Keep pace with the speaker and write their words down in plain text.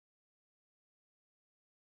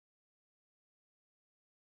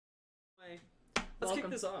Let's kick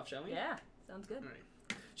this off, shall we? Yeah, sounds good. All right.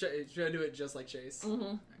 Should I do it just like Chase?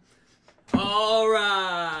 Mm-hmm. All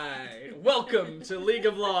right. Welcome to League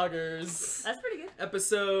of Vloggers. That's pretty good.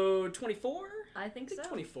 Episode 24? I think so.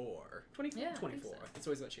 24. 24. Yeah, 24. so. That's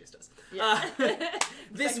always what Chase does. Yeah.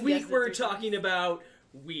 This week we're talking about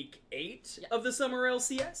week 8 of the Summer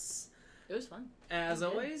LCS. It was fun. As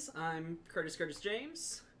always, I'm Kurtis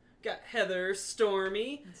James. Got Heather,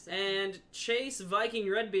 Stormy, and Chase Viking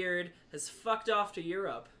Redbeard has fucked off to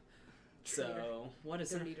Europe. Traitor. So, what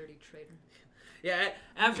is Dirty, dirty traitor. Yeah,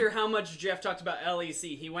 after how much Jeff talked about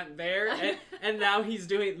LEC, he went there, and now he's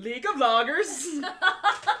doing League of Vloggers.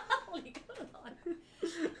 League of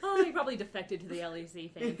Vloggers. Oh, he probably defected to the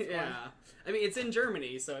LEC fans. Yeah. I mean, it's in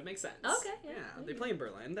Germany, so it makes sense. Okay, yeah. They play in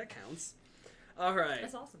Berlin. That counts. All right.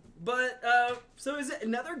 That's awesome. But, so is it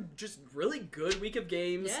another just really good week of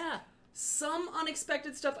games? Yeah. Some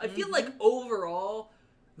unexpected stuff. I feel like overall,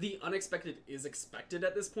 the unexpected is expected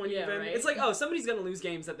at this point even. Right. It's like, oh, somebody's going to lose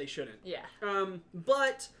games that they shouldn't. Yeah.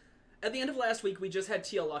 But at the end of last week, we just had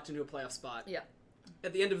TL locked into a playoff spot. Yeah.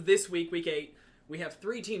 At the end of this week, week 8, we have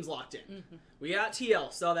 3 teams locked in. We got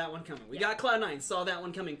TL, saw that one coming. We got Cloud9, saw that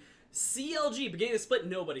one coming. CLG, beginning of the split,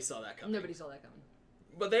 nobody saw that coming. Nobody saw that coming.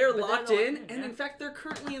 But they're locked in, and in fact, they're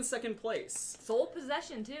currently in second place. Sole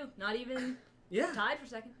possession, too. Not even tied for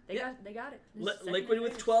second. They got it. Liquid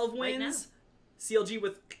with 12 wins, CLG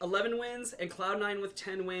with 11 wins, and Cloud9 with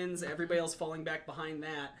 10 wins. Everybody else falling back behind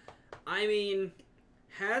that. I mean,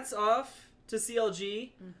 hats off to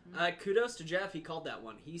CLG. Kudos to Jeff. He called that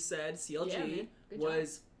one. He said CLG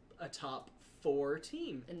was a top 4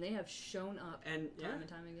 team. And they have shown up time and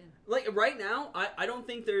time again. Like, right now, I don't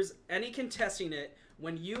think there's any contesting it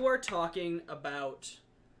when you are talking about,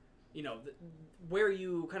 you know, where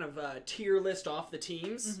you kind of tier list off the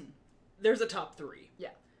teams. There's a top 3. Yeah.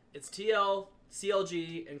 It's TL,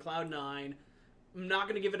 CLG, and Cloud9. I'm not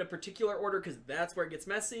going to give it a particular order because that's where it gets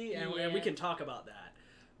messy, and we can talk about that.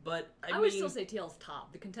 But I mean, would still say TL's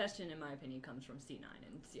top. The contestant, in my opinion, comes from C9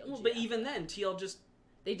 and CLG. Well, but even then, TL just...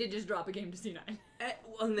 They did just drop a game to C9.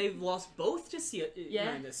 And they've lost both to C9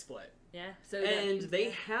 in this split. Yeah. So and they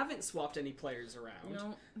haven't swapped any players around.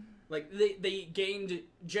 No. Like, they gained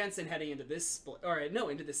Jensen heading into this split. Or, no,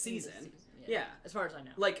 into this season. Yeah. As far as I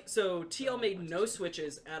know. Like, so TL made no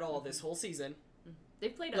switches at all this whole season.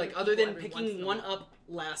 They've played like, other than picking one up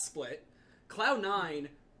last split. Cloud9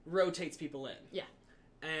 rotates people in. Yeah.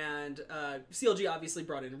 And CLG obviously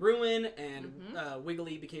brought in Ruin, and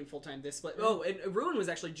Wiggly became full-time this split. Oh, and Ruin was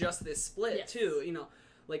actually just this split, too. You know,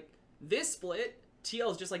 like, this split,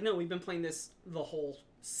 TL is just like, no, we've been playing this the whole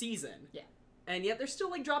season. Yeah. And yet they're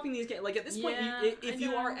still, like, dropping these games. Like, at this point, if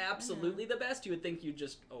you are absolutely the best, you would think you'd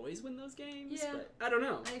just always win those games. Yeah. But I don't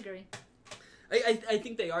know. I agree. I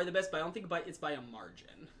think they are the best, but I don't think it's by a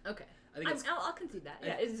margin. Okay. I think I'll concede that.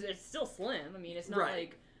 Yeah, it's still slim. I mean, it's not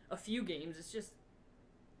like a few games. It's just...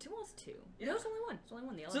 2 was 2. Yeah. No, it's only 1. It's only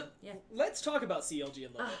 1. The other one. Let's talk about CLG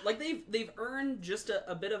a little bit. Like, they've earned just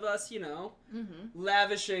a bit of us, you know,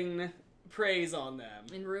 lavishing praise on them.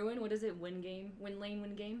 In Ruin, what is it? Win game? Win lane,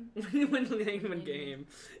 win game? Win lane, win game.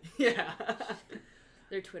 Yeah.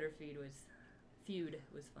 Their Twitter feud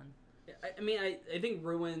was fun. I mean, I think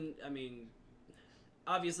Ruin, I mean,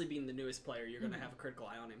 obviously being the newest player, you're going to have a critical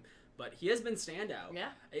eye on him. But he has been standout. Yeah.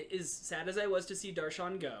 As sad as I was to see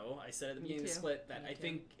Darshan go, I said at the beginning of the split that I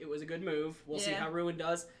think it was a good move. We'll see how Ruin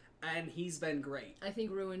does, and he's been great. I think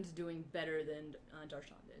Ruin's doing better than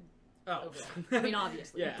Darshan did. Oh. Overall. I mean,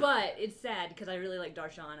 obviously. But it's sad because I really like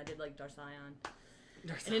Darshan. I did like Darsion.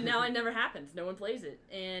 And now it never happens. No one plays it.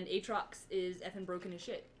 And Aatrox is effing broken as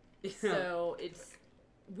shit. So it's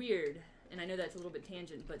weird. And I know that's a little bit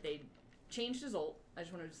tangent, but they changed his ult. I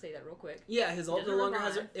just wanted to say that real quick. Yeah, his ult no longer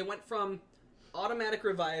has it went from automatic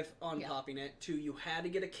revive on popping it to you had to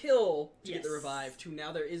get a kill to get the revive to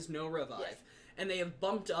now there is no revive. Yes. And they have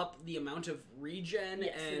bumped up the amount of regen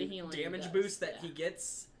and damage boost that he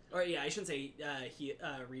gets. Or I shouldn't say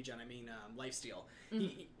regen, I mean lifesteal.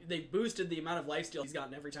 They boosted the amount of lifesteal he's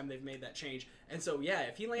gotten every time they've made that change. And so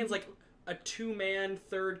if he lands like a 2-man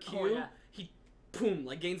third Q, he boom,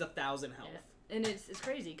 like gains 1,000 health. Yeah. And it's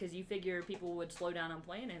crazy because you figure people would slow down on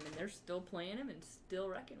playing him, and they're still playing him and still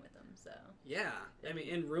wrecking with him. So I mean,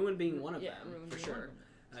 and Ruin being one of them for sure.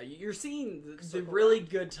 You're seeing the really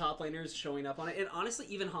good top laners showing up on it, and honestly,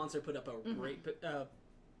 even Hanser put up a great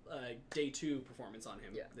day 2 performance on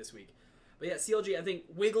him this week. But CLG, I think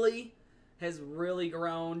Wiggly has really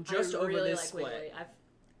grown just over this split.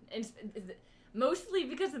 Mostly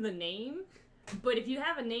because of the name, but if you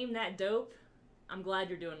have a name that dope, I'm glad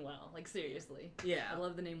you're doing well. Like, seriously. Yeah. I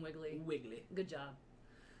love the name Wiggly. Wiggly. Good job.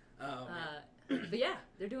 Oh, but yeah,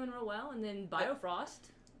 they're doing real well. And then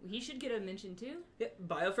Biofrost, he should get a mention too. Yeah,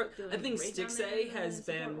 Biofrost. I think Stixay has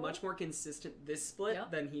been role. much more consistent this split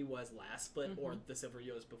than he was last split or the Silver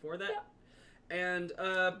Yo's before that. And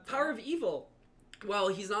Power of Evil, well,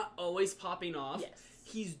 he's not always popping off. Yes.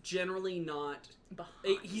 He's generally not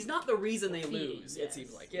behind. He's not the reason they lose, it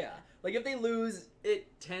seems like. Yeah. Like, if they lose,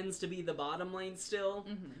 it tends to be the bottom lane still.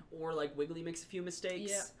 Or, like, Wiggly makes a few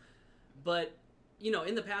mistakes. Yeah. But, you know,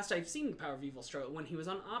 in the past, I've seen Power of Evil struggle when he was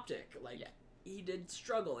on Optic. Like, he did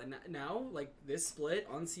struggle. And now, like, this split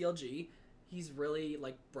on CLG, he's really,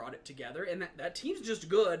 like, brought it together. And that team's just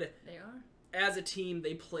good. They are. As a team,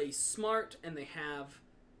 they play smart and they have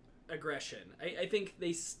aggression. I think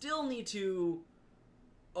they still need to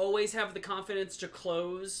always have the confidence to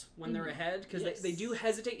close when they're ahead, because they do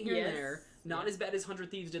hesitate here and there. Not as bad as 100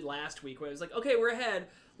 Thieves did last week, where it was like, okay, we're ahead,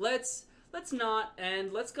 let's not,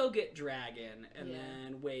 and let's go get Dragon, and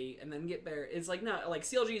then wait, and then get Bear. It's like, no, like,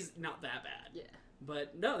 CLG's not that bad.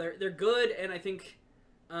 But no, they're good, and I think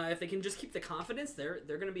if they can just keep the confidence, they're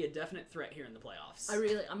going to be a definite threat here in the playoffs.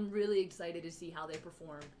 I'm really excited to see how they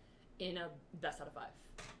perform in a best out of 5.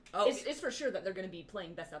 Oh, it's for sure that they're going to be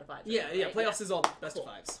playing best out of 5. Right? Playoffs is all best of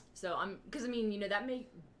 5s. So because I mean, you know, that may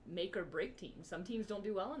make or break teams. Some teams don't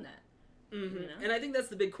do well in that. You know? And I think that's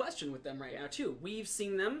the big question with them right now too. We've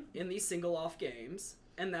seen them in these single off games,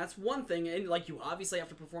 and that's one thing. And like, you obviously have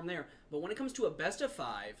to perform there. But when it comes to a best of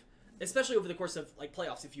 5, especially over the course of like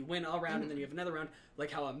playoffs, if you win a round and then you have another round,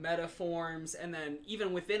 like how a meta forms, and then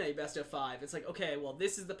even within a best of 5, it's like, okay, well,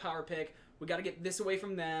 this is the power pick. We got to get this away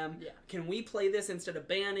from them. Can we play this instead of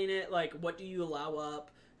banning it? Like, what do you allow up?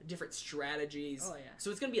 Different strategies. Oh, yeah. So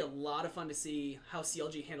it's going to be a lot of fun to see how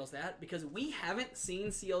CLG handles that, because we haven't seen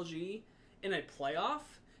CLG in a playoff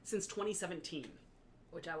since 2017.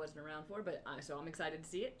 Which I wasn't around for, but so I'm excited to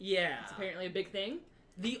see it. Yeah. It's apparently a big thing.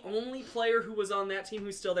 The only player who was on that team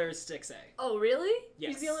who's still there is Stixay. Oh, really?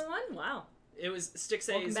 Yes. He's the only one? Wow. It was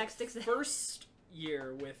Stixay's first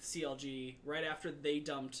year with CLG, right after they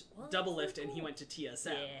dumped Double Lift and he went to TSM.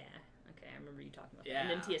 Yeah. Okay, I remember you talking about that. And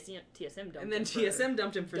then TSM dumped him. And then TSM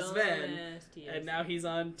dumped him for Sven. TSM. And now he's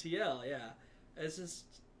on TL, yeah. It's just...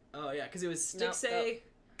 Oh, yeah, because it was Stixay,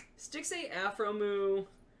 Afromoo,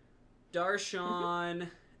 Darshan,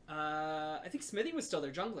 I think Smithy was still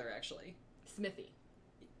their jungler, actually. Smithy.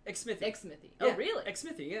 X-Smithy. Oh, really?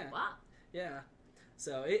 X-Smithy, yeah. Wow. Yeah.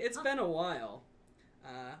 So it's been a while.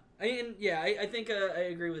 I think I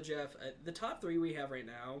agree with Jeff. The top 3 we have right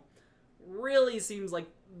now really seems like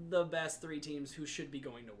the best 3 teams who should be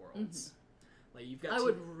going to Worlds. Like, you've got. I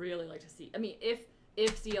would really like to see. I mean, if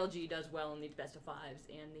CLG does well in these best of 5s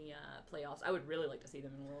and the playoffs, I would really like to see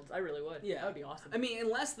them in Worlds. I really would. Yeah, that would be awesome. I mean,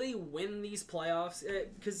 unless they win these playoffs,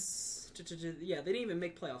 because they didn't even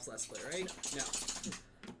make playoffs last split, right? No.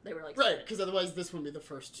 They were like because otherwise this wouldn't be the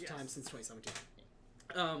first time since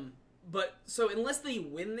 2017. But so unless they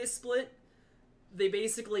win this split, they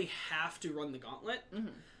basically have to run the gauntlet.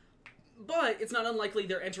 But it's not unlikely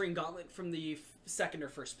they're entering gauntlet from the second or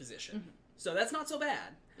first position. So that's not so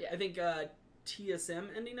bad. I think TSM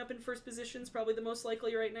ending up in first position is probably the most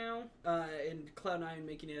likely right now, and Cloud9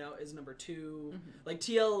 making it out as number 2. Like,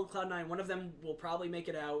 TL, Cloud9, one of them will probably make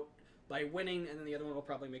it out by winning, and then the other one will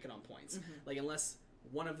probably make it on points. Like, unless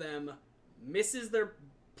one of them misses their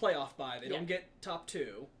playoff bye, they don't get top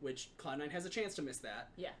 2, which Cloud9 has a chance to miss that.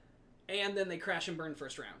 And then they crash and burn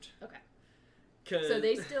first round. So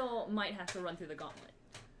they still might have to run through the gauntlet.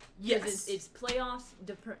 Yes. It's playoffs.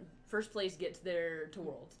 First place gets there to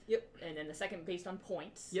Worlds. And then the second based on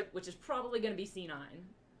points. Which is probably going to be C9.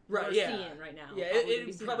 Right, or CN right now. Yeah,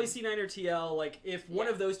 it's probably C9 or TL. Like, if one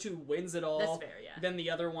of those 2 wins it all, that's fair, then the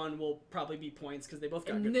other one will probably be points, because they both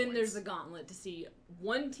got good points. And then points. there's a gauntlet to see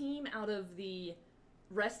one team out of the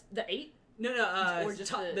rest, the 8? No, or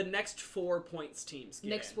just the next 4 points teams get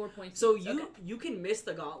Next in. 4 points So teams. you can miss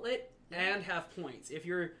the gauntlet and have points. If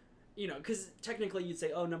you're, because technically you'd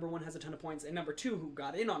say, oh, number 1 has a ton of points, and number 2 who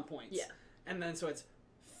got in on points. And then so it's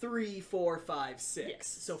 3, 4, 5, 6.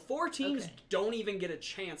 So 4 teams don't even get a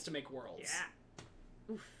chance to make Worlds.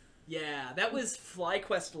 Yeah, that was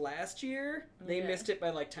FlyQuest last year. They missed it by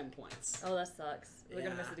like 10 points. Oh, that sucks. We're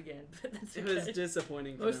gonna miss it again. But that's It was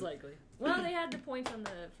disappointing for Most them. likely. Well, they had the points on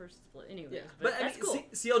the first split anyway. But that's cool.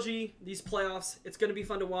 CLG, these playoffs, it's gonna be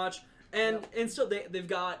fun to watch. And still, they've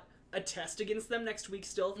got a test against them next week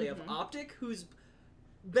still. They have Optic, who's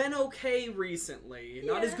been okay recently.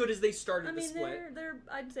 Not as good as they started the split.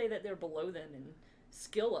 I'd say that they're below them in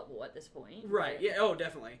skill level at this point. Right. Yeah. Oh,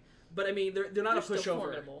 definitely. But I mean, they're not a pushover. Still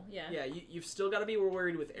formidable. Yeah. Yeah. You've still got to be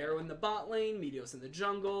worried with Arrow in the bot lane, Meteos in the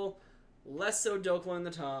jungle, less so Dokla in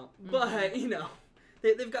the top. But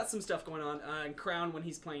they've got some stuff going on. And Crown when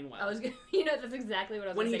he's playing well. That's exactly what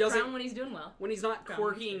I was going to say. Crown when he's doing well. When he's not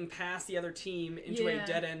quirking past the other team into a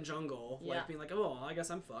dead-end jungle. Like, being like, oh, I guess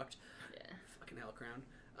I'm fucked. Yeah. Fucking hell, Crown.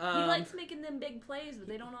 He likes making them big plays, but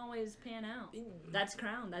they don't always pan out. That's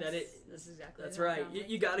Crown. That's exactly. That's right.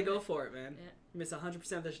 You got to go for it, man. Yeah. You miss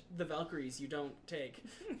 100% of the Valkyries you don't take.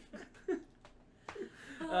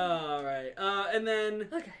 All right. And then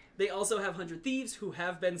they also have 100 Thieves who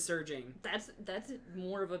have been surging. That's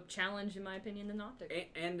more of a challenge in my opinion than Optic.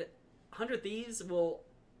 And 100 Thieves will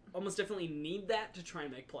almost definitely need that to try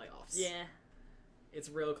and make playoffs. Yeah. It's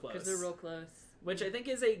real close. Because they're real close. Which I think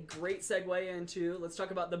is a great segue into, let's talk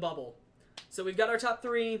about the bubble. So we've got our top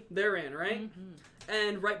 3, they're in, right? Mm-hmm.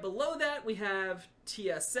 And right below that, we have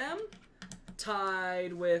TSM,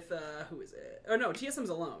 tied with, who is it? Oh no, TSM's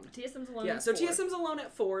alone. TSM's alone Yeah, so 4th. TSM's alone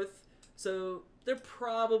at 4th, so they're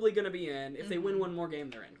probably going to be in. If they win one more game,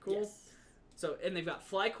 they're in. Cool? Yes. So, and they've got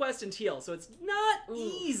FlyQuest and TL, so it's not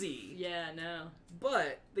easy. Yeah, no.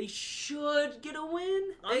 But they should get a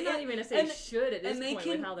win. I'm not even going to say should at this point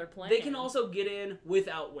with how they're playing. They can also get in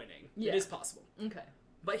without winning. Yeah. It is possible. Okay.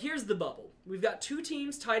 But here's the bubble. We've got 2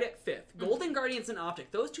 teams tied at 5th. Golden Guardians and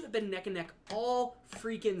Optic. Those 2 have been neck and neck all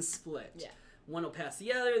freaking split. Yeah. One will pass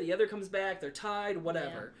the other comes back, they're tied,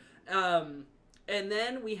 whatever. Yeah. And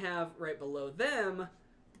then we have, right below them,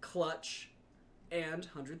 Clutch and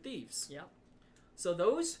 100 Thieves. Yep. So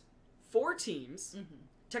those 4 teams,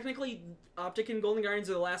 technically Optic and Golden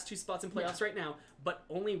Guardians are the last 2 spots in playoffs right now, but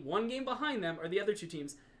only 1 game behind them are the other 2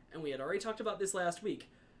 teams, and we had already talked about this last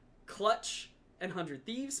week. Clutch and 100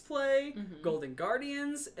 Thieves play, Golden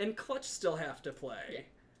Guardians and Clutch still have to play.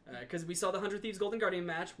 Because we saw the 100 Thieves Golden Guardian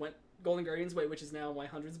match, went Golden Guardians' way, which is now why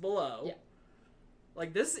 100's below. Yeah.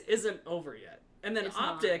 Like, this isn't over yet. And then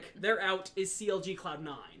Optic, their out is CLG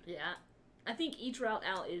Cloud9. Yeah. I think each route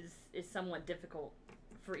out is somewhat difficult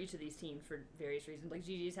for each of these teams for various reasons. Like,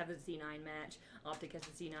 GG's have a C9 match, Optic has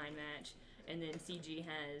a C9 match, and then CG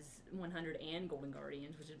has 100 and Golden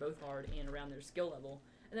Guardians, which is both hard and around their skill level.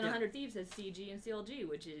 And then 100 Thieves has CG and CLG,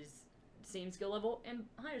 which is same skill level and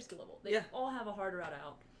higher skill level. They all have a hard route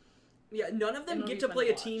out. Yeah, none of them get to play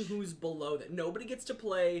a team who's below that. Nobody gets to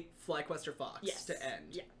play FlyQuest or Fox to end.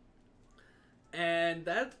 Yeah. And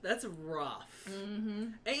that's rough. Mm-hmm.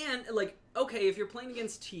 And, like, okay, if you're playing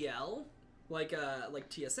against TL, like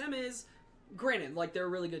TSM is, granted, like, they're a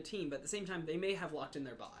really good team, but at the same time, they may have locked in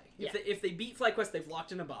their bye. Yeah. If they beat FlyQuest, they've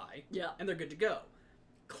locked in a bye. Yeah. And they're good to go.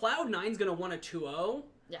 Cloud9's going to want a 2-0.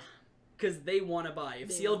 Yeah. Because they want a bye. If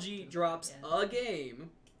CLG drops a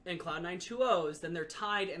game and Cloud9 2-0s, then they're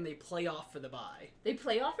tied and they play off for the bye. They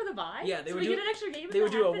play off for the bye? Yeah, they would get an extra game. They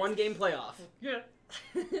would do a 1-game playoff. Yeah.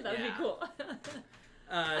 That would be cool.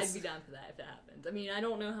 I'd be down for that if that happens. I mean, I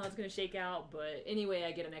don't know how it's going to shake out, but anyway,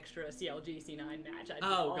 I get an extra CLG C9 match. I'd be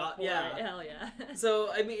all God, for yeah. It. Hell yeah. So,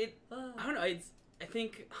 I mean, I don't know. I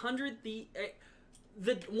think 100, the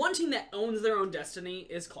one team that owns their own destiny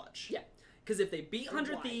is Clutch. Yeah. Because if they beat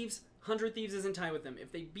 100 Thieves, 100 Thieves isn't tied with them.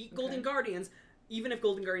 If they beat Golden Guardians, even if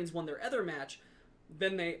Golden Guardians won their other match,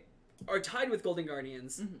 then they are tied with Golden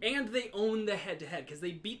Guardians, and they own the head-to-head because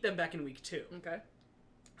they beat them back in week 2. Okay.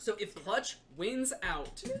 So if Clutch wins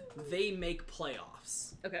out, they make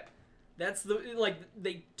playoffs. Okay. That's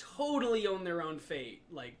they totally own their own fate,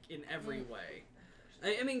 like, in every way.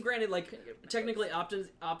 I mean, granted, like, technically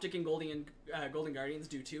Optic and Golden Guardians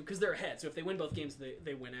do too, because they're ahead, so if they win both games,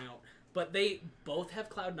 they win out. But they both have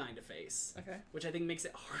Cloud9 to face. Okay. Which I think makes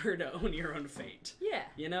it harder to own your own fate. Yeah.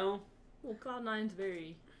 You know? Well, Cloud9's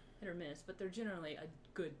very hit or miss, but they're generally a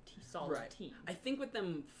good, solid team. I think with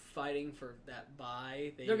them fighting for that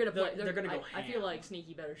bye, they're gonna go ham. I feel like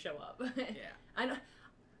Sneaky better show up. Yeah. I know.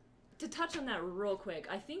 To touch on that real quick,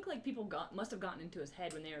 I think like people must have gotten into his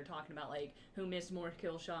head when they were talking about like who missed more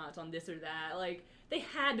kill shots on this or that. Like they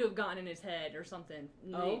had to have gotten in his head or something.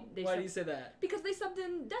 Why do you say that? Because they subbed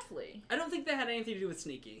in Deftly. I don't think that had anything to do with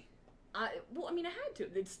Sneaky. Well, I mean, it had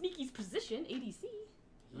to. It's Sneaky's position, ADC.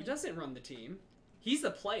 He doesn't run the team. He's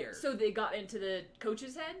the player. So they got into the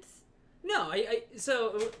coaches' heads? No,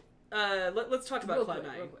 let's talk about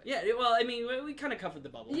Cloud9. Yeah, well, I mean, we kind of covered the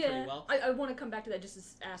bubble pretty well. I want to come back to that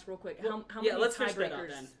just to ask real quick. How many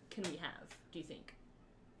tiebreakers can we have, do you think?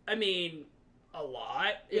 I mean, a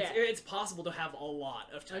lot. It's possible to have a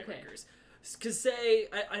lot of tiebreakers. Because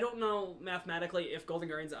I don't know mathematically if Golden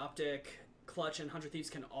Guardians, Optic, Clutch, and 100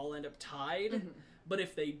 Thieves can all end up tied, but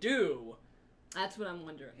if they do... That's what I'm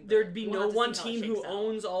wondering. There'd be no one team who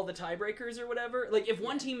owns all the tiebreakers or whatever. Like, if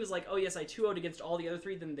one team is like, oh yes, I 2-0'd against all the other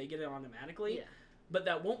 3, then they get it automatically. Yeah. But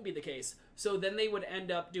that won't be the case. So then they would end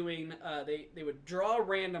up doing, they would draw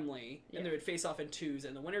randomly, and they would face off in 2s,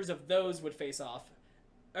 and the winners of those would face off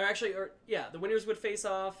the winners would face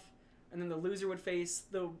off, and then the loser would face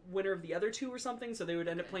the winner of the other two or something. So they would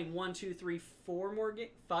end up playing 1, 2, 3, 4 more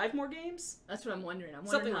 5 more games. That's what I'm wondering. I'm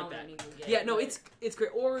something wondering like that. Many get, yeah, no, it's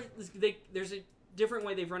great. Or there's a different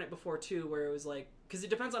way they've run it before too, where it was like, because it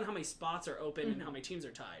depends on how many spots are open and how many teams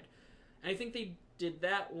are tied. And I think they did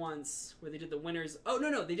that once, where they did the winners. Oh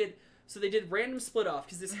no, they did. So they did random split off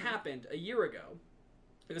because this happened a year ago.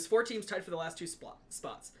 It was 4 teams tied for the last 2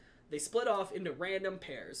 spots. They split off into random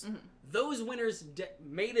pairs. Those winners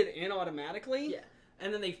made it in automatically. Yeah.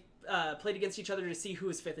 And then they played against each other to see who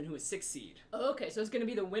was 5th and who was 6th seed. Oh, okay, so it's going to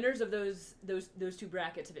be the winners of those 2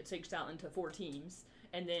 brackets if it takes out into 4 teams,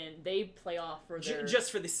 and then they play off for their... Just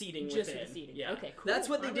for the seeding within. Just for the seeding. Yeah. Okay, cool. That's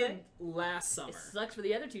what they did last summer. It sucks for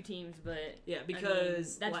the other 2 teams, but... Yeah,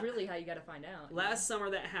 because... that's really how you got to find out. Last summer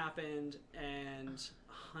that happened, and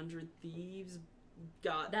 100 Thieves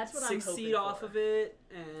got that's what 6th seed off of it.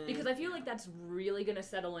 And because I feel like that's really going to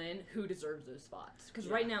settle in who deserves those spots. Because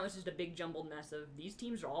right now it's just a big jumbled mess of these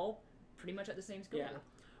teams are all pretty much at the same skill level.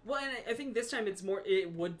 Well, and I think this time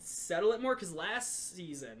it would settle it more, because last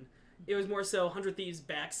season it was more so 100 Thieves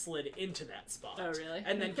backslid into that spot. Oh, really?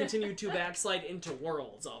 And then continued to backslide into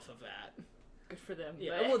Worlds off of that. Good for them.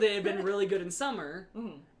 Yeah, well, they had been really good in summer,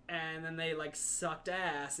 and then they, like, sucked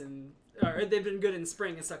ass, or they've been good in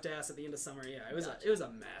spring and sucked ass at the end of summer. Yeah, it was a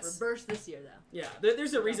mess. Reverse this year, though. Yeah,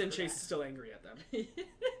 there's a reason Chase is still angry at them.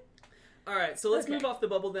 All right, so let's move off the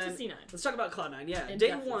bubble then. To C9. Let's talk about Cloud9. Yeah, And day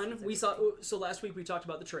Deftly 1 we saw. So last week we talked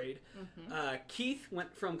about the trade. Keith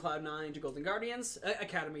went from Cloud9 to Golden Guardians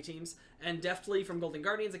Academy teams, and Deftly from Golden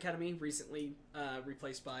Guardians Academy recently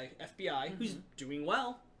replaced by FBI, who's doing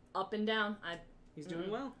well. Up and down. He's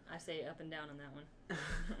doing well. I say up and down on that one.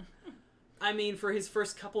 I mean, for his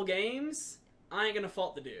first couple games, I ain't gonna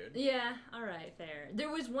fault the dude. Yeah, all right, fair. There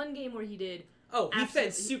was one game where he did. Oh, he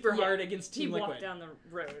fed super hard against Team Liquid. He walked down the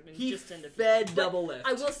road and he just ended. Fed double lift.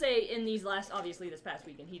 I will say, in these obviously this past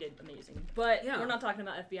weekend, he did amazing. But we're not talking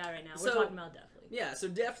about FBI right now. We're talking about Deftly. Yeah, so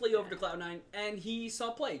Deftly over to Cloud9, and he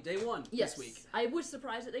saw play day 1 this week. I was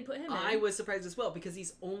surprised that they put him in. I was surprised as well, because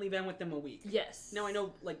he's only been with them a week. Yes. Now, I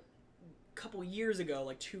know, like, a couple years ago,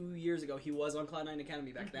 like 2 years ago, he was on Cloud9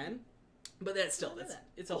 Academy back then. But that's still,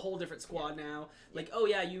 it's a whole different squad now. Like, oh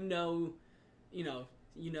yeah, you know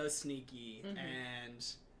Sneaky, and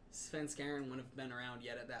Sven Skaren wouldn't have been around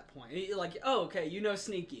yet at that point. And like, oh, okay, you know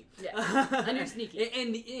Sneaky. Yeah, I knew Sneaky.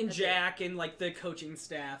 and Jack and, like, the coaching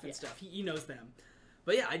staff and stuff. He knows them.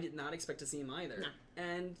 But yeah, I did not expect to see him either. No.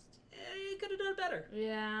 And he could have done better.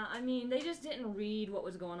 Yeah, I mean, they just didn't read what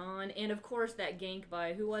was going on. And, of course, that gank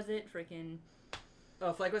by, who was it? Freaking...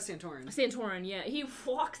 Oh, FlyQuest Santorin. Santorin, yeah. He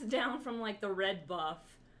walks down from, like, the red buff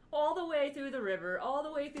all the way through the river, all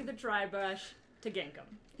the way through the tri-brush to gank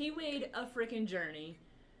him. He made a freaking journey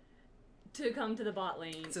to come to the bot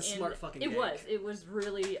lane. It's a smart fucking gank. It was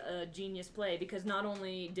really a genius play, because not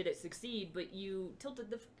only did it succeed, but you tilted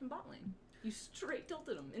the freaking bot lane. You straight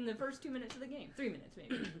tilted him in the first 2 minutes of the game. 3 minutes,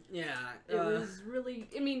 maybe. Yeah. It was really...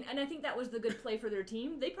 I mean, and I think that was the good play for their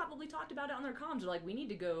team. They probably talked about it on their comms. They're like, we need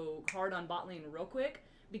to go hard on bot lane real quick,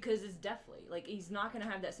 because it's Deftly. Like, he's not going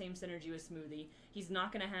to have that same synergy with Smoothie. He's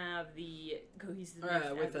not going to have the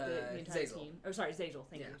cohesiveness with the entire team. Oh, sorry, Zazel.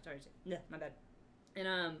 Thank you. Sorry. Yeah, my bad.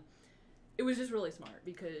 And, it was just really smart,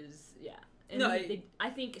 because, yeah. And I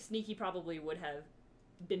think Sneaky probably would have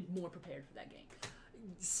been more prepared for that game.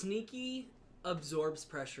 Sneaky absorbs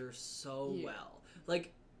pressure so well.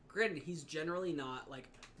 Like, granted, he's generally not, like,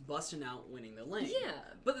 busting out winning the lane. Yeah.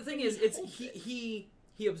 But the thing is, he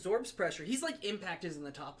absorbs pressure. He's like, Impact is in the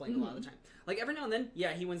top lane a lot of the time. Like, every now and then,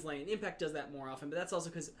 yeah, he wins lane. Impact does that more often, but that's also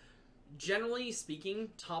because, generally speaking,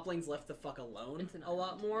 top lane's left the fuck alone a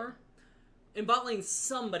lot more. In bot lane,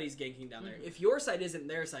 somebody's ganking down there. If your side isn't,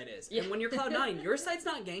 their side is. Yeah. And when you're Cloud9, your side's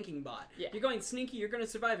not ganking bot. Yeah. You're going Sneaky, you're going to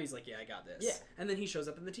survive. He's like, yeah, I got this. Yeah. And then he shows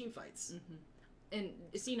up in the team fights. And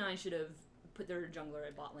C9 should have put their jungler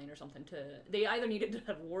at bot lane or something to... They either needed to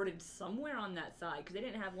have warded somewhere on that side, because they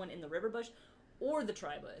didn't have one in the river bush or the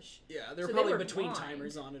tri bush. Yeah, they were probably between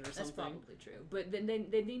timers on it or something. That's probably true. But then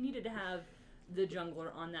they needed to have the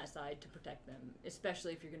jungler on that side to protect them,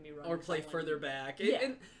 especially if you're going to be running... Or play further back. Yeah.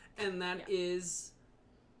 And that is,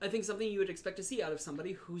 I think, something you would expect to see out of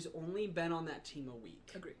somebody who's only been on that team a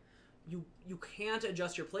week. Agree. You can't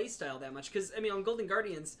adjust your playstyle that much, because, I mean, on Golden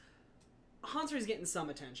Guardians, Hanser's getting some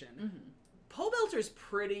attention. Pobelter's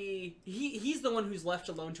pretty... He's the one who's left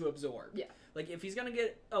alone to absorb. Yeah. Like, if he's going to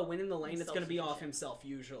get a win in the lane, it's going to be off himself,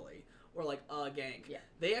 usually. Or, like, a gank. Yeah.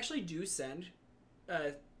 They actually do send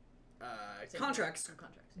contracts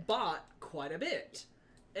bot quite a bit.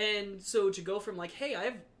 And so to go from, like, hey,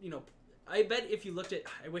 I I bet if you looked at,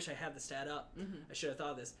 I wish I had the stat up. I should have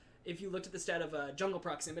thought of this. If you looked at the stat of jungle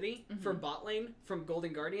proximity for bot lane from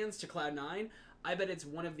Golden Guardians to Cloud9, I bet it's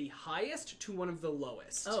one of the highest to one of the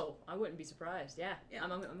lowest. Oh, I wouldn't be surprised. Yeah.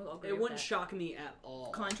 It wouldn't shock me at all.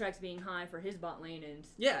 Contracts being high for his bot lane and...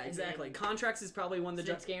 Yeah, exactly. Contracts is probably one of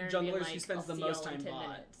the junglers who spends the most time bot.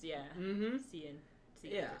 Minutes. Yeah. Seeing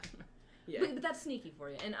yeah. But that's sneaky for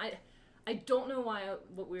you. And I don't know why,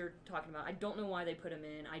 what we were talking about, I don't know why they put him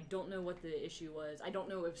in. I don't know what the issue was. I don't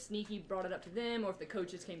know if Sneaky brought it up to them or if the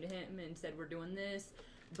coaches came to him and said, we're doing this.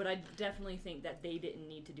 But I definitely think that they didn't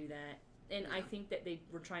need to do that. And I think that they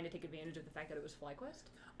were trying to take advantage of the fact that it was FlyQuest.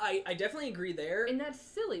 I definitely agree there. And that's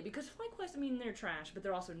silly, because FlyQuest, I mean, they're trash, but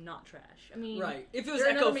they're also not trash. I mean... Right. If it was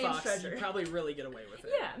Echo Fox, you'd probably really get away with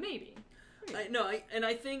it. Yeah, maybe.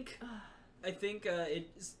 I think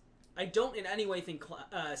it's... I don't in any way think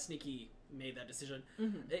Sneaky made that decision.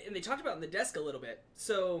 And they talked about it in the desk a little bit.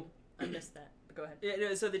 So... I missed that. But go ahead.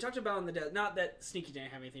 Yeah, so they talked about on the desk, not that Sneaky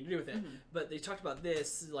didn't have anything to do with it, but they talked about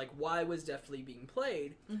this, like, why was Deftly being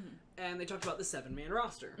played, and they talked about the 7-man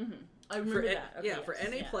roster. I remember that. Okay, for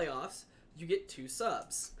NA playoffs, you get 2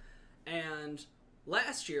 subs. And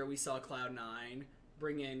last year we saw Cloud9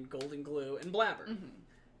 bring in Golden Glue and Blabber.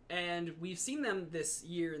 And we've seen them this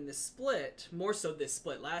year in this split, more so this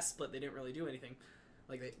split. Last split, they didn't really do anything.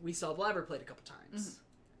 Like, we saw Blabber played a couple times.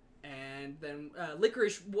 And then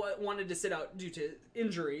Licorice wanted to sit out due to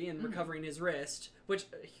injury and recovering his wrist, which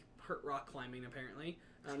hurt rock climbing, apparently.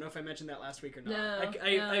 I don't know if I mentioned that last week or not.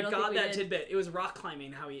 I got that tidbit. It was rock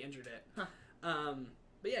climbing how he injured it.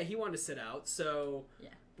 But yeah, he wanted to sit out, so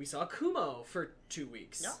we saw Kumo for 2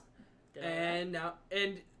 weeks. And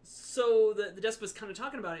so the desk was kind of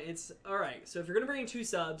talking about it. It's, alright, so if you're going to bring in 2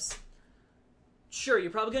 subs, sure,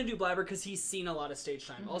 you're probably going to do Blabber because he's seen a lot of stage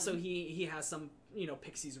time. Also, he has some,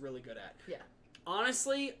 picks he's really good at. Yeah.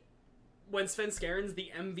 Honestly, when Svenskaren's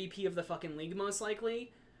the MVP of the fucking league, most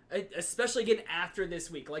likely, especially again after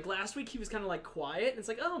this week. Like, last week he was kind of, like, quiet. And it's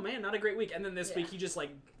like, oh, man, not a great week. And then this week he just, like,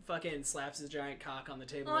 fucking slaps his giant cock on the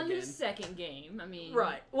table again. On his second game, I mean...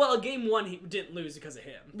 Right. Well, game 1 he didn't lose because of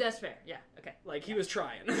him. That's fair, yeah, okay. Like, he was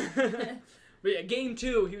trying. But yeah, game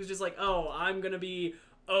 2, he was just like, oh, I'm gonna be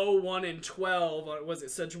 0-1-12, was it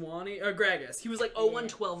Sejuani? Or Gragas. He was like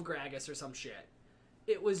 0-1-12 Gragas or some shit.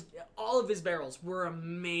 It was, all of his barrels were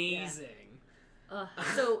amazing.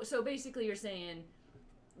 So basically you're saying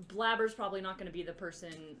Blabber's probably not going to be the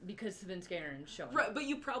person because Svenskaren's showing. Right, but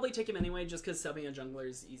you probably take him anyway just because subbing a jungler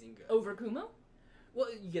is easy and good. Over Kumo? Well,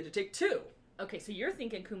 you get to take 2. Okay, so you're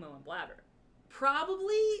thinking Kumo and Blabber.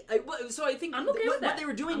 Probably. So I think what they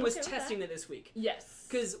were doing was testing it this week. Yes.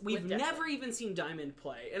 Because we've never even seen Diamond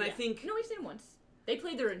play, and I think... No, we've seen him once. They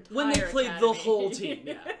played their entire when they played academy. The whole team,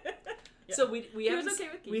 yeah. So we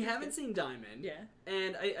haven't seen Diamond. Yeah.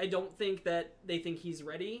 And I don't think that they think he's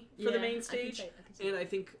ready for the main stage. And I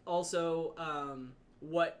think also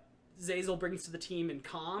what Zeyzal brings to the team in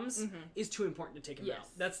comms is too important to take him out.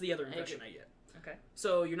 That's the other impression I get. Okay.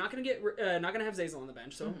 So you're not gonna have Zeyzal on the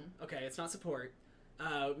bench. So okay, it's not support.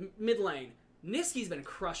 Mid lane, Niski's been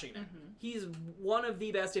crushing it. He's one of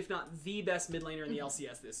the best, if not the best, mid laner in the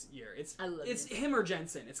LCS this year. It's him or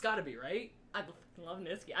Jensen. It's got to be, right. I love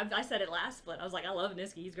Niski. I said it last split. I was like, I love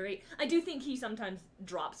Niski. He's great. I do think he sometimes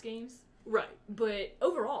drops games. Right. But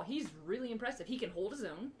overall, he's really impressive. He can hold his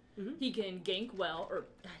own. He can gank well, or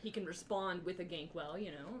he can respond with a gank well,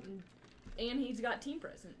 and he's got team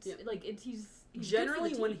presence. Yeah. Like he's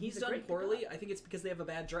generally when he's done poorly, I think it's because they have a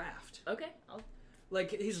bad draft. Okay.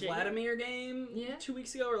 Like his Vladimir game 2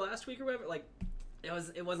 weeks ago or last week or whatever. Like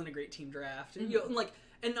it wasn't a great team draft.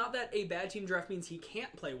 And not that a bad team draft means he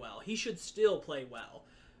can't play well. He should still play well,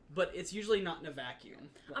 but it's usually not in a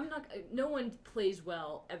vacuum. No one plays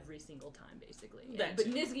well every single time, basically. Yeah. But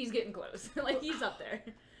Niski's getting close. Like he's up there.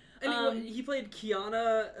 And he played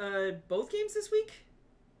Kiana both games this week.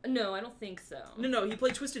 No, I don't think so. No, he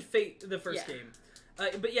played Twisted Fate the first game.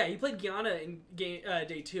 But yeah, he played Kiana in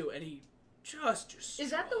day 2, and he just destroyed.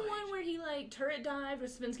 Is that the one where he turret dived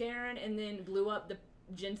with Svenskaren and then blew up the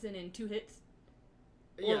Jensen in 2 hits?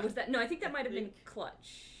 Or was that... No, I think that might have been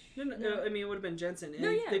Clutch. No, I mean, it would have been Jensen.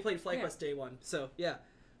 And they played FlyQuest day 1, so yeah.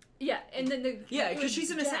 Yeah, and then because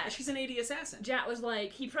she's an AD assassin. Jat was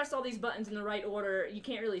like, he pressed all these buttons in the right order. You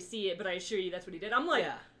can't really see it, but I assure you that's what he did. I'm like,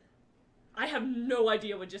 I have no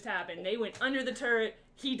idea what just happened. They went under the turret,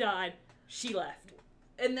 he died, she left.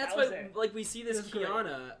 And that's why, we see this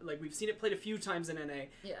Kiana, we've seen it played a few times in NA.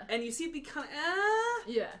 Yeah. And you see it be kind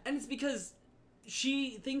of, Yeah. And it's because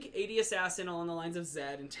think AD Assassin along the lines of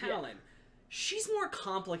Zed and Talon. She's more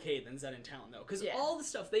complicated than Zed and Talon, though, because all the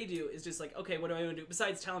stuff they do is just like, okay, what do I want to do?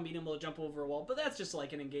 Besides Talon being able to jump over a wall, but that's just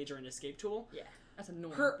like an engage or an escape tool. Yeah, that's a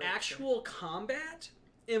normal. Her actual combat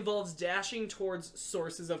involves dashing towards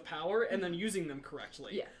sources of power and then using them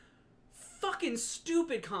correctly. Yeah. Fucking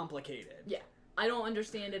stupid complicated. Yeah. I don't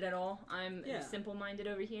understand it at all. I'm simple-minded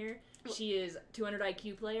over here. She is 200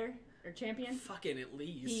 IQ player, or champion. Fucking at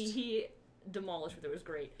least. He demolished with it. It was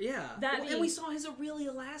great. Yeah. And we saw his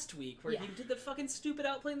Aurelia last week where he did the fucking stupid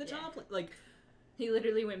outplay in the top lane. Like, he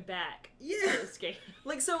literally went back. Yeah. To escape.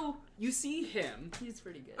 Like, so, you see him. He's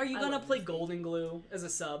pretty good. Are you gonna play Golden Glue as a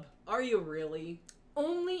sub? Are you really?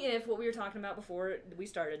 Only if what we were talking about before we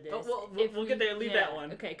started this. Oh, well, we'll get there. Leave that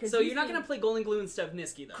one. Okay. So you're not gonna play Golden Glue instead of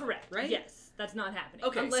Niski, though. Correct. Right? Yes. That's not happening.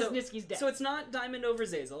 Okay. Unless Niski's dead. So it's not Diamond over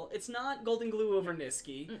Zazel. It's not Golden Glue over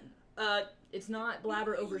Niski. It's not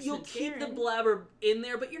Blabber over You'll keep the Blabber in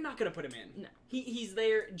there, but you're not gonna put him in. No. He's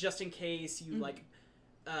there just in case you like.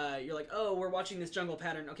 You're like, oh, we're watching this jungle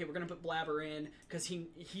pattern. Okay, we're gonna put Blabber in because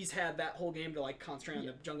he's had that whole game to like concentrate on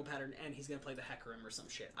the jungle pattern, and he's gonna play the Hecarim or some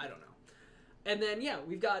shit. I don't know. And then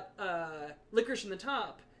we've got Licorice in the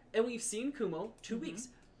top, and we've seen Kumo 2 weeks.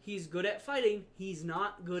 He's good at fighting. He's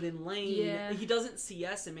not good in lane. Yeah. He doesn't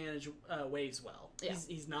CS and manage waves well. Yeah.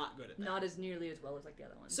 He's not good at that. Not as nearly as well as like the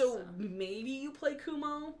other ones. So maybe you play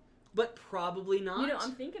Kumo, but probably not. You know,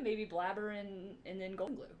 I'm thinking maybe Blabber and then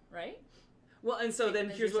Golden Glue, right? Well, and so then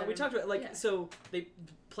here's what we talked about. Like, so they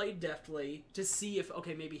played Deftly to see if,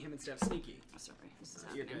 okay, maybe him and Steph sneaky. Oh, sorry. This is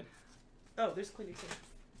You're good. Oh, there's Clinic here.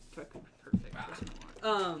 Perfect.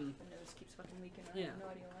 Ah. My nose keeps fucking leaking. I have no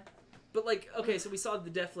idea why. But like, okay, so we saw the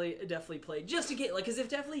Deftly play just in case, like, because if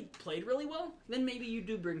Deftly played really well, then maybe you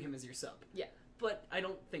do bring him as your sub. Yeah. But I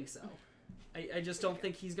don't think so. I just don't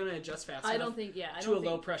think he's going to adjust fast I enough don't think, to a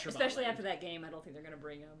low pressure bot especially lane. after that game, I don't think they're going to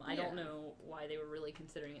bring him. I don't know why they were really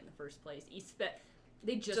considering it in the first place.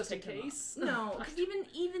 They just in picked him case? up. No, because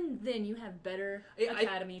even then you have better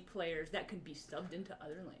academy players that could be subbed into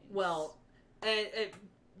other lanes. Well,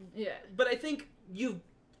 yeah. But I think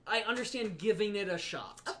I understand giving it a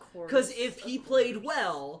shot. Of course. Because if he played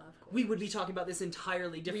well, we would be talking about this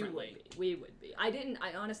entirely differently. We would be. I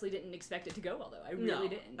honestly didn't expect it to go well, though. I really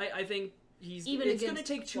didn't. I think it's going to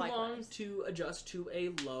take too long to adjust to a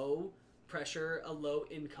low pressure, a low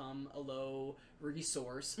income, a low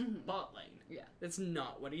resource bot lane. Yeah. That's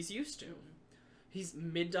not what he's used to. He's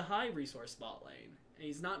mid to high resource bot lane. And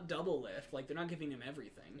he's not double lift. Like, they're not giving him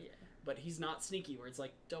everything. Yeah. But he's not sneaky where it's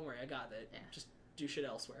like, don't worry, I got it. Yeah. Just do shit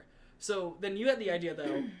elsewhere. So then you had the idea,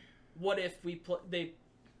 though, what if they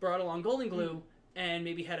brought along Golden Glue and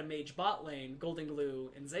maybe had a mage bot lane, Golden Glue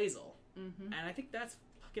and Zazel. And I think that's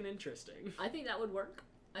fucking interesting. I think that would work.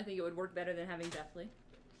 I think it would work better than having Deftly.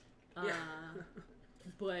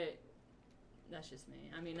 But that's just me.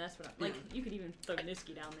 I mean, that's what you could even throw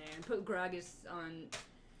Niski down there and put Gragas on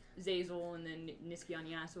Zazel and then Niski on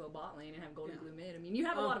Yasuo bot lane and have Golden Glue mid. I mean, you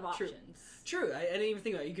have a lot of options. True. I didn't even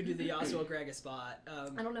think about it. You could do the Yasuo Gragas spot.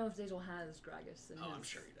 I don't know if Zazel has Gragas in his I'm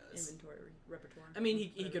sure he does. Inventory repertoire. I mean,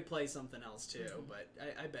 he could play something else too, but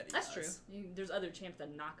I bet he does. That's true. There's other champs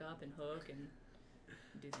that knock up and hook and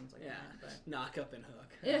do things like that. But knock up and hook.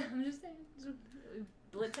 Yeah, I'm just saying.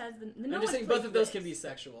 Blitz has the I'm just saying both of those can be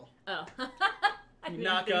sexual. Oh.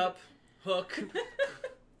 Knock up, hook.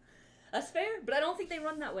 That's fair, but I don't think they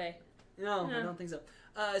run that way. No, I don't think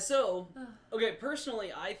so. Okay,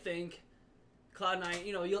 personally, I think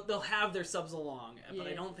Cloud9, they'll have their subs along, but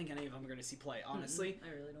I don't think any of them are going to see play, honestly.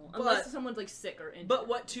 I really don't. Unless someone's like sick or injured. But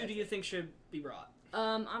what two do you think should be brought?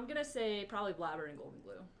 I'm going to say probably Blabber and Golden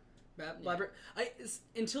Glue. Blabber.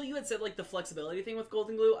 Until you had said like the flexibility thing with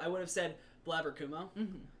Golden Glue, I would have said Blabber Kumo.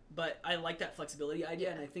 But I like that flexibility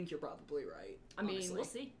idea, and I think you're probably right. I mean, we'll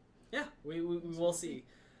see. Yeah, we will see.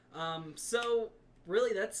 So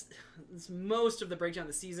really, that's most of the breakdown of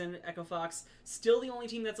the season. Echo Fox still the only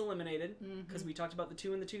team that's eliminated because we talked about the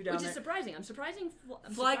 2 and the 2 down there. Which is surprising. I'm surprised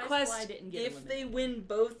FlyQuest, didn't get if they win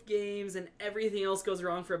both games and everything else goes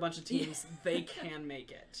wrong for a bunch of teams, they can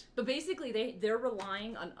make it. But basically, they're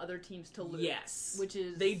relying on other teams to lose. Yes, which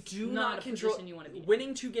is they do not control. You want to be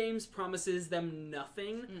winning 2 games promises them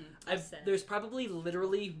nothing. There's probably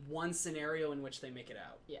literally one scenario in which they make it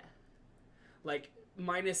out. Yeah, like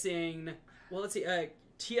minusing. Well, let's see.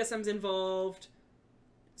 TSM's involved.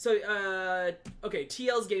 So, okay,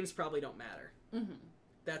 TL's games probably don't matter.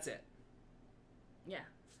 That's it. Yeah.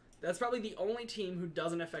 That's probably the only team who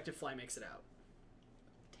doesn't effective fly makes it out.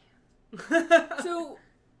 Damn. So,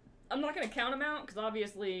 I'm not going to count them out, because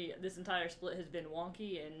obviously this entire split has been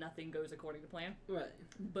wonky and nothing goes according to plan. Right.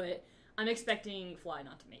 But I'm expecting Fly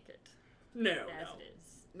not to make it. No, As it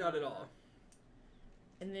is. Not at all.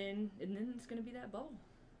 And then it's gonna be that bubble.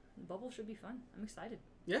 The bubble should be fun. I'm excited.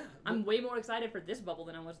 Yeah. I'm way more excited for this bubble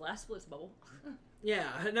than I was last Split's bubble. Yeah,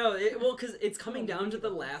 no, well, because it's coming down to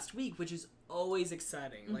the last week, which is always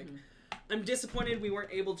exciting. Like, I'm disappointed we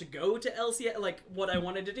weren't able to go to LCS. Like, what I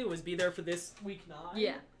wanted to do was be there for this week 9.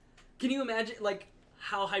 Yeah. Can you imagine, like,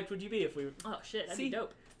 how hyped would you be if we... Oh, shit, that'd be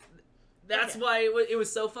dope. That's why it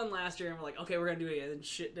was so fun last year, and we're like, okay, we're going to do it again, and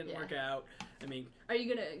shit didn't work out. I mean... Are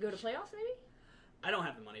you going to go to playoffs, maybe? I don't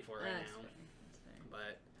have the money for it right now. That's fair.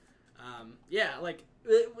 But, yeah, like,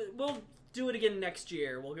 we'll do it again next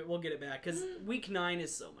year. We'll get it back, because week 9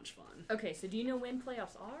 is so much fun. Okay, so do you know when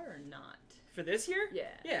playoffs are or not? For this year? Yeah.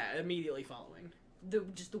 Yeah, immediately following.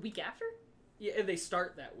 Just the week after? Yeah, they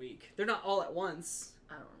start that week. They're not all at once.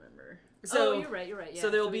 I don't remember. So, you're right. Yeah. So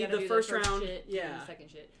there'll be the first round. Shit, the second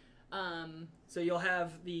shit. So you'll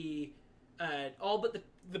have the all but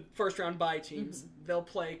the first round bye teams. They'll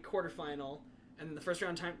play quarterfinal, and then the first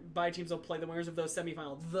round bye teams will play the winners of those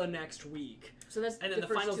semifinals the next week. So that's and then the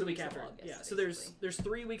first finals 2 the week weeks after. of August, Yeah. basically. So there's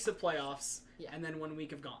 3 weeks of playoffs, and then 1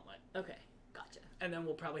 week of gauntlet. Okay, gotcha. And then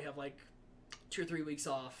we'll probably have like 2 or 3 weeks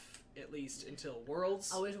off at least until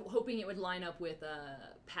Worlds. I was hoping it would line up with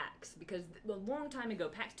PAX because a long time ago,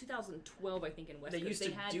 PAX 2012, I think in West Coast,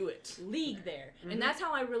 they had do it league there, and that's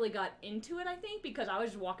how I really got into it. I think because I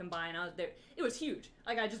was just walking by and I was there. It was huge.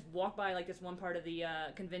 Like I just walked by like this one part of the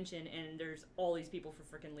convention, and there's all these people for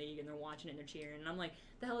freaking League, and they're watching it and they're cheering, and I'm like,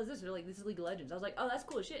 the hell is this? They're like, this is League of Legends. I was like, oh, that's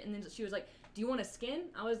cool as shit. And then she was like, do you want a skin?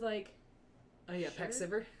 I was like, oh yeah, sure. PAX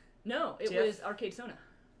Silver. No, it was Arcade Sona.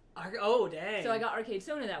 Oh, dang. So I got Arcade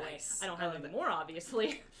Sona that way. Nice. I don't have any more,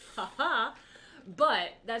 obviously. Haha. But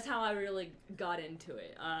that's how I really got into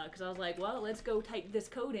it. Because I was like, well, let's go type this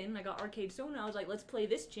code in. I got Arcade Sona. I was like, let's play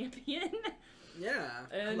this champion. Yeah.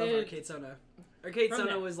 And I love Arcade Sona. Arcade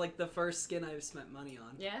Sona was like the first skin I've spent money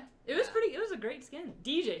on. Yeah. It was it was a great skin.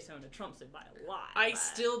 DJ Sona trumps it by a lot.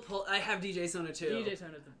 I have DJ Sona too. DJ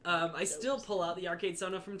Sona's the I still pull out the Arcade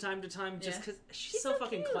Sona from time to time just because she's so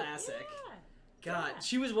fucking cute. classic. Yeah. God,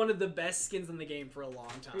 she was one of the best skins in the game for a long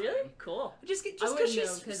time. Really? Cool. Just because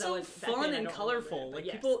she's so fun and colorful. Like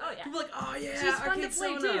people are like, oh yeah, she's fun to Arcade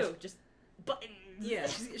play Sona. too. Just buttons. Yeah,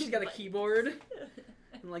 she's got a keyboard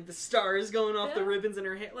and like the stars going off the ribbons in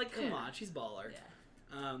her hair. Like, come on, she's baller.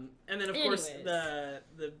 Yeah. And then of course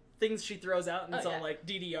the things she throws out and it's all like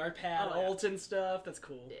DDR pad ult and stuff. That's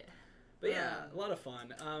cool. Yeah. But yeah, a lot of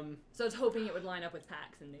fun. So I was hoping it would line up with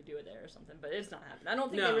PAX and they do it there or something, but it's not happening. I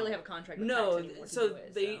don't think they really have a contract with PAX anymore to do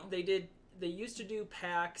it, they used to do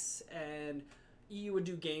PAX and EU would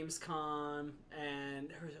do Gamescom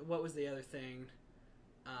and what was the other thing?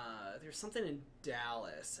 There's something in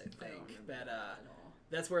Dallas, I think,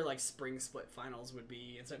 that's where like Spring Split finals would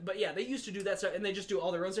be and stuff. But yeah, they used to do that stuff and they just do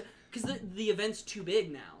all their own stuff because the event's too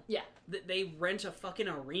big now. Yeah. They rent a fucking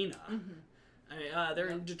arena. They're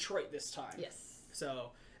in Detroit this time. Yes.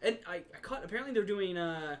 So, and I caught, apparently they're doing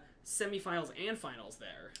semifinals and finals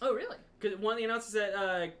there. Oh, really? Because one of the announcements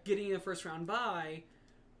that getting a first round bye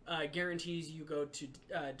guarantees you go to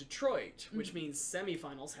Detroit, which means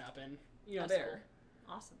semifinals happen, That's there.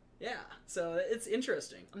 Cool. Awesome. Yeah, so it's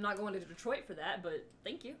interesting. I'm not going to Detroit for that, but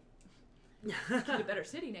thank you. Get a better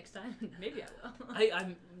city next time. Maybe I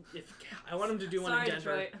will. I want them to do one in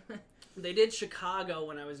Denver. Detroit. They did Chicago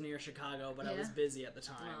when I was near Chicago, but I was busy at the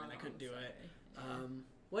time and I couldn't do it. Yeah.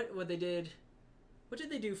 What they did? What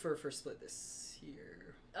did they do for Split this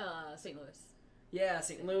year? St. Louis. Yeah,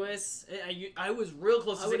 St. Louis. I was real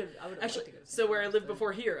close to St. Louis. Actually, to go to St. Where I lived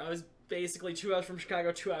before here, I was basically 2 hours from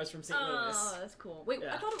Chicago, 2 hours from St. Louis. Oh, that's cool. Wait,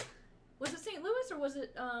 I thought was it St. Louis or was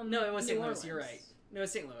it No, it was St. Louis. You're right. No,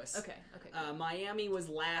 it's St. Louis. Okay. Miami was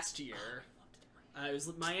last year. It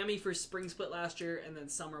was Miami for Spring Split last year, and then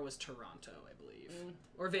summer was Toronto, I believe.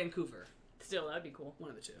 Or Vancouver. Still, that'd be cool. One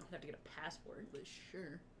of the two. I'd have to get a passport, but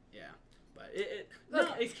sure. Yeah. But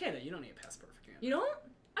it's Canada. You don't need a passport for Canada. You don't?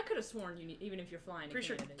 I could have sworn you need, even if you're flying. Pretty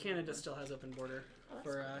sure Canada still has open border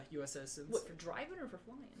for U.S. citizens. What, for driving or for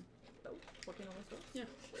flying? Both? Working on those both? Yeah.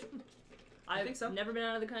 I think so. Never been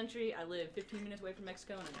out of the country. I live 15 minutes away from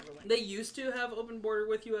Mexico, and I never went. They used to have open border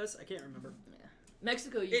with U.S. I can't remember. Yeah.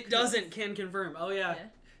 Mexico, can confirm. Oh, yeah.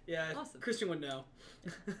 Yeah. Awesome. Christian would know.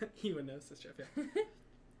 He would know, says Jeff, yeah.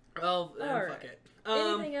 Well, fuck it.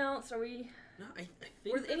 Anything else? Are we... No, I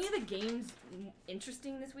think were any of the games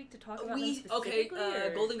interesting this week to talk about them specifically?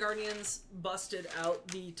 Okay, Golden Guardians busted out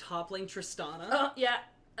the top lane Tristana. Oh, yeah.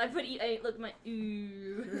 I put E8, look at my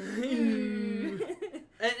ooh.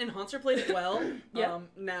 And Haunter played it well. Yeah.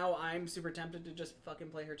 Now I'm super tempted to just fucking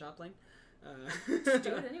play her top lane. Just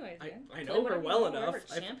do it anyways, man. I know her well enough.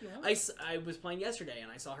 I was playing yesterday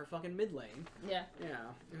and I saw her fucking mid lane. Yeah. Yeah.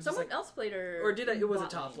 Someone else played her. Or did I? It was a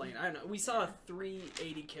top lane. I don't know. We saw a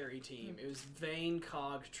 380 carry team. It was Vayne,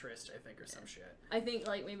 Cog, Trist, I think, or some shit. I think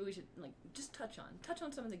like maybe we should like just touch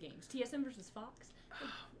on some of the games. TSM versus Fox.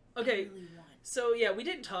 Okay. So yeah, we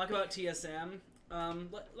didn't talk about TSM.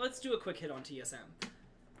 Let's do a quick hit on TSM.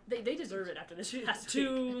 They deserve it after this past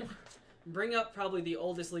to week. Bring up probably the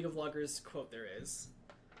oldest League of Legends quote there is.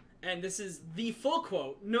 And this is the full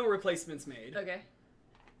quote, no replacements made. Okay.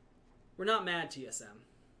 We're not mad, TSM.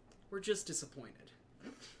 We're just disappointed.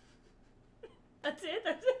 That's it?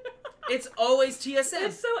 It's always TSM.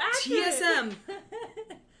 It's so accurate. TSM.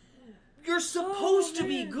 You're supposed to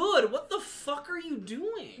be good. What the fuck are you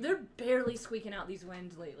doing? They're barely squeaking out these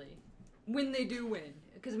wins lately. When they do win.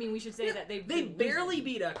 Because, I mean, we should say that they barely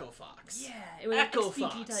beat Echo Fox. Yeah. It was Echo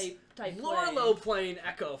XPT Fox. type Lorlo playing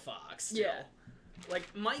Echo Fox. Still. Yeah. Like,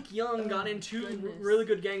 Mike Young got in two really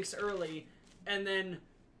good ganks early, and then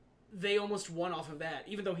they almost won off of that,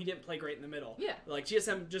 even though he didn't play great in the middle. Yeah. Like,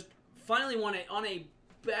 GSM just finally won it on a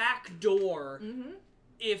back door.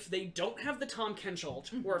 If they don't have the Tom Kench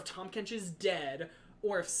ult, or if Tom Kench is dead,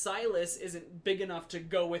 or if Silas isn't big enough to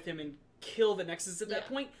go with him and kill the Nexus at that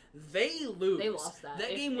point, they lose. They lost that.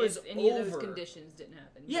 That game was if any over. of those conditions didn't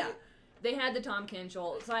happen. Yeah. They had the Tom Kench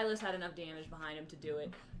ult. Silas had enough damage behind him to do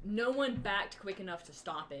it. No one backed quick enough to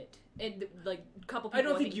stop it. And, like, a couple people I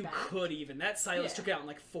don't think you could even. That Silas took it out in,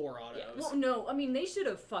 like, 4 autos. Yeah. Well, no. I mean, they should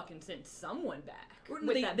have fucking sent someone back.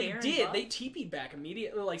 They did. Buff. They TP'd back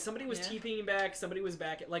immediately. Like, somebody was TPing back. Somebody was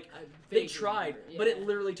back. Like, they tried. But it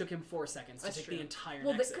literally took him 4 seconds to take the entire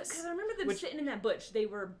Nexus. Because I remember them sitting in that bush. They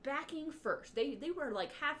were backing first. They were,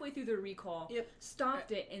 like, halfway through their recall.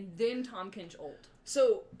 Stopped it, and then Tom Kench ult.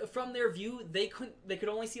 So from their view, they could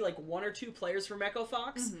only see like 1 or 2 players from Echo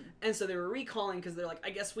Fox, and so they were recalling because they're like,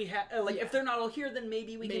 I guess we have if they're not all here, then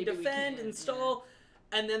maybe we can defend and stall.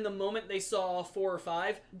 And then the moment they saw 4 or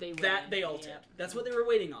 5, they ulted. Yep. That's what they were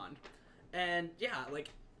waiting on, and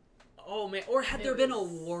oh man, or had there been a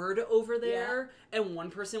ward over there and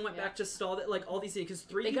one person went back to stall that, like all these things, because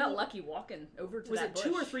 3 they people, got lucky walking over to was that it bush.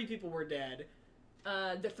 2 or 3 people were dead?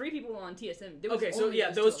 The 3 people on TSM. Okay, so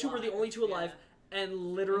yeah, those 2 were the only 2 alive. And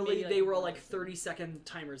literally, they were like 30-second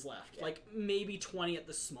timers left. Like, maybe 20 at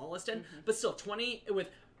the smallest end. But still, 20 with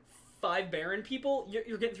 5 Baron people,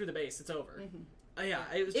 you're getting through the base. It's over.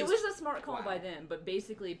 It was just... It was a smart call by them, but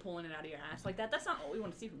basically pulling it out of your ass like that's not what we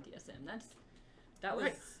want to see from TSM. That was...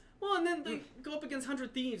 Right. Well, and then they go up against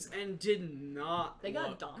 100 Thieves and did not They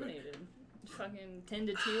got dominated. Fucking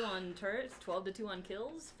 10-2 on turrets, 12-2 on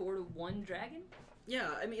kills, 4-1 Dragon.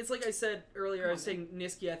 Yeah, I mean, it's like I said earlier, I was saying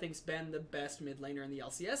Niski, I think, has been the best mid laner in the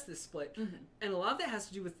LCS this split. And a lot of that has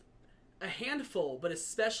to do with a handful, but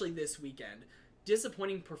especially this weekend,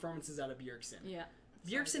 disappointing performances out of Bjergsen. Yeah.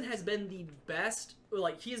 Bjergsen has been the best,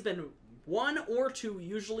 like, he has been 1 or 2,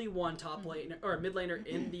 usually 1 top laner, or mid laner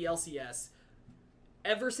in the LCS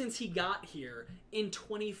ever since he got here in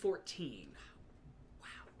 2014. Wow.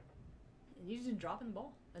 And he's just dropping the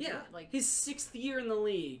ball. That's it. Like his 6th year in the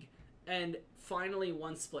league, and finally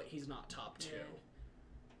one split he's not top 2.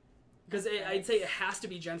 Because I'd say it has to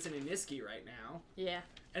be Jensen and Niski right now. Yeah.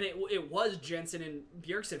 And it was Jensen and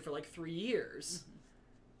Bjergsen for like 3 years.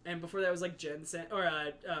 And before that was like Jensen, or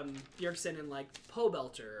Bjergsen and like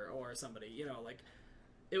Pobelter or somebody, you know, like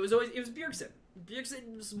it was Bjergsen.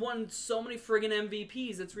 Bjergsen's won so many friggin'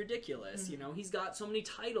 MVPs, it's ridiculous. You know, he's got so many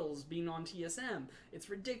titles being on TSM. It's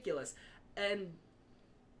ridiculous. And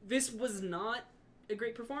this was not a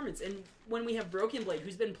great performance. And when we have Broken Blade,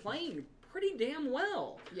 who's been playing pretty damn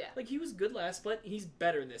well. Yeah. Like, he was good last split. He's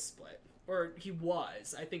better this split. Or he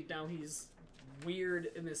was. I think now he's weird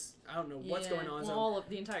in this, I don't know what's going on. Well, all of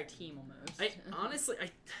the entire team almost. Honestly,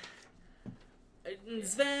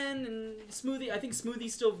 Sven and Smoothie, I think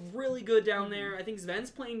Smoothie's still really good down there. I think Sven's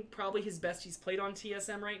playing probably his best he's played on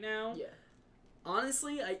TSM right now. Yeah.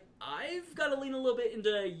 Honestly, I've got to lean a little bit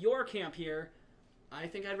into your camp here. I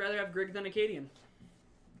think I'd rather have Grig than Acadian.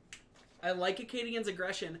 I like Acadian's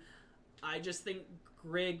aggression. I just think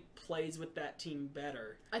Grig plays with that team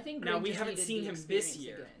better. I think Grig now we haven't seen him this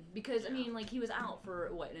year again. Because I mean, like, he was out for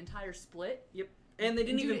what, an entire split. Yep. And they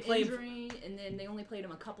didn't even play injury, and then they only played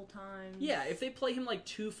him a couple times. Yeah, if they play him like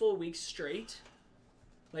 2 full weeks straight,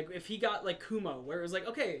 like if he got like Kumo, where it was like,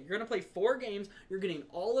 okay, you're gonna play 4 games, you're getting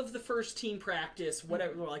all of the first team practice,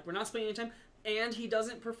 whatever. Like, we're not spending any time, and he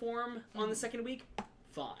doesn't perform on the 2nd week,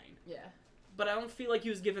 fine. Yeah. But I don't feel like he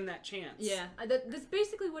was given that chance. Yeah, that's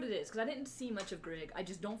basically what it is, because I didn't see much of Grig. I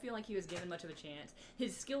just don't feel like he was given much of a chance.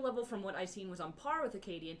 His skill level, from what I've seen, was on par with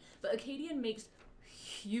Acadian, but Acadian makes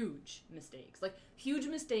huge mistakes. Like, huge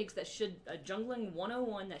mistakes that should, a jungling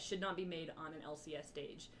 101 that should not be made on an LCS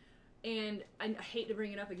stage. And I hate to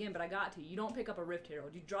bring it up again, but I got to. You don't pick up a Rift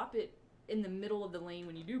Herald. You drop it in the middle of the lane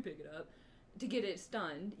when you do pick it up to get it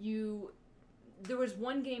stunned. There was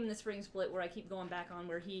one game in the spring split where I keep going back on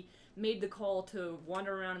where he made the call to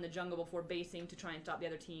wander around in the jungle before basing to try and stop the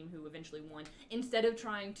other team, who eventually won, instead of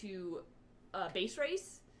trying to base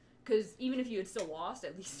race, because even if you had still lost,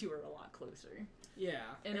 at least you were a lot closer. Yeah.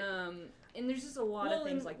 And there's just a lot of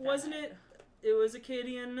things like that. Wasn't it? It was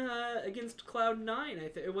Acadian against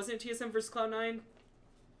Cloud9. It wasn't TSM versus Cloud9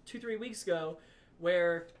 2-3 weeks ago,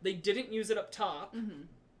 where they didn't use it up top. Mm-hmm.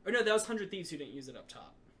 Or no, that was 100 Thieves who didn't use it up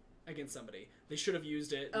top against somebody. They should have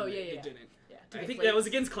used it. Oh, they yeah. didn't. Yeah, I think that was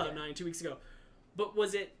against Cloud9 2 weeks ago. But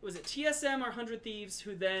was it TSM or 100 Thieves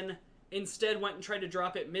who then instead went and tried to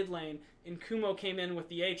drop it mid lane, and Kumo came in with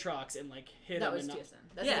the Aatrox and like hit him? That was TSM.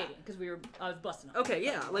 That's Acadian, because I was busting up. Okay,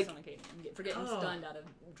 yeah, like for getting stunned out of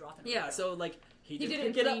dropping. Yeah, so like he didn't did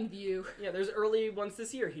it pick in it plain up. View. Yeah, there's early ones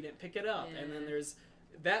this year he didn't pick it up, and then there's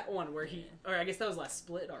that one where or I guess that was last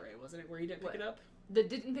split already, wasn't it? Where he didn't pick it up. The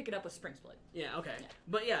didn't pick it up was spring split. Yeah, okay,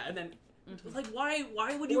 but yeah, and then. Like, why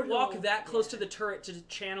would you walk that close to the turret to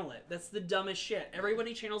channel it? That's the dumbest shit.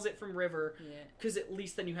 Everybody channels it from river, because at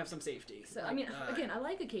least then you have some safety. So, I mean, again, I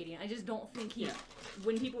like Acadian. I just don't think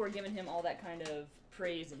when people were giving him all that kind of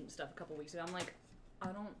praise and stuff a couple weeks ago, I'm like, I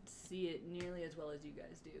don't see it nearly as well as you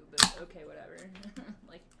guys do, but okay, whatever.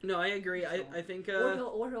 Like, no, I agree. I think... Or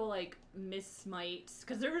he'll, like, miss smites,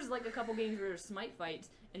 because there was, like, a couple games where there were smite fights,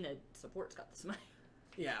 and the support's got the smite.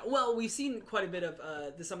 Yeah, well, we've seen quite a bit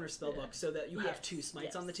of the Summer Spellbook, so that you have 2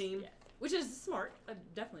 smites on the team. Yeah. Which is smart. I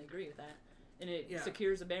definitely agree with that. And it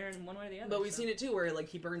secures a Baron one way or the other. But we've seen it too, where like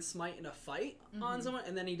he burns smite in a fight on someone,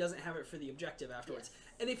 and then he doesn't have it for the objective afterwards. Yes.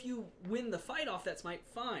 And if you win the fight off that smite,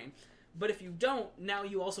 fine. But if you don't, now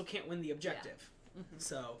you also can't win the objective. Yeah.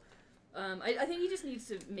 So... I think he just needs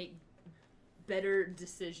to make better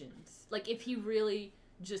decisions. Like, if he really...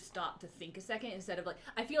 just stop to think a second instead of like,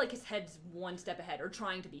 I feel like his head's one step ahead, or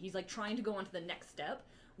trying to be. He's like trying to go on to the next step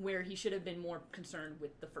where he should have been more concerned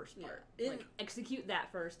with the first part. Like, execute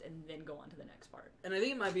that first and then go on to the next part. And I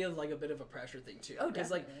think it might be like a bit of a pressure thing too. Oh,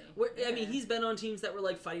 definitely. Like, I mean, he's been on teams that were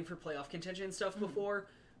like fighting for playoff contention and stuff before,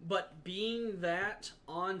 but being that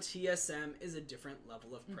on TSM is a different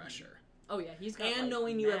level of pressure. Oh yeah, he's got and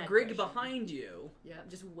knowing you have Grig behind you. Yeah,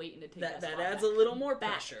 just waiting to take that spot adds back. A little more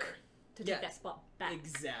pressure. To take that spot back.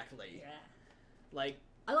 Exactly. Yeah. Like,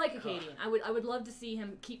 I like Acadian. I would love to see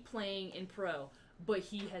him keep playing in pro, but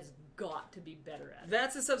he has got to be better at it.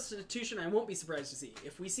 That's a substitution I won't be surprised to see.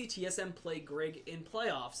 If we see TSM play Grig in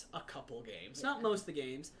playoffs a couple games, not most of the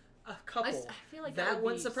games, a couple. I feel like that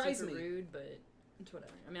wouldn't surprise super me. Rude, but it's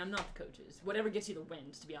whatever. I mean, I'm not the coaches. Whatever gets you the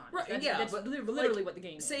wins, to be honest. Right, that's but literally like, what the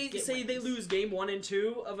game is. Say they lose game 1 and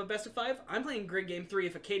 2 of a best of 5. I'm playing Grig game 3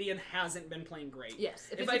 if Acadian hasn't been playing great. Yes.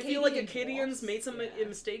 If I feel like Acadian's made some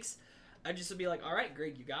mistakes, I just would be like, all right,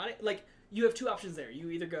 Grig, you got it. Like, you have 2 options there.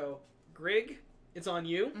 You either go, Grig, it's on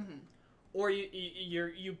you, or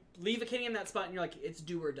you leave Acadian in that spot and you're like, it's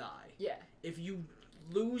do or die. Yeah. If you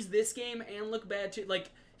lose this game and look bad too,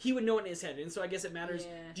 like, he would know it in his head, and so I guess it matters.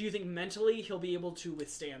 Yeah. Do you think mentally he'll be able to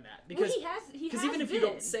withstand that? Because he has even if you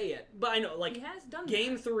don't say it, but I know, like, he has done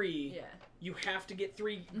game 3, you have to get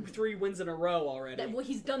three wins in a row already. Well,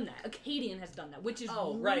 he's done that. Acadian has done that, which is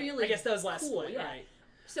right. really I guess that was last cool, split, right?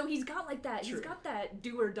 So he's got like that. True. He's got that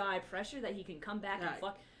do or die pressure that he can come back and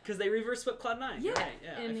fuck. Because they reverse swept Cloud9. Yeah, right.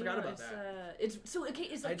 Yeah, and, I forgot about that. It's so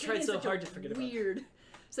it's like I tried so hard to forget about it.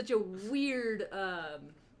 Such a weird.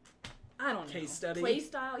 I don't know. Case study? Play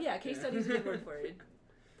style? Yeah, case study is a good word for it.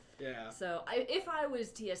 Yeah. So, if I was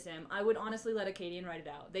TSM, I would honestly let Acadian ride it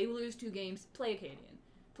out. They lose 2 games, play Acadian.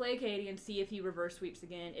 Play Acadian, see if he reverse sweeps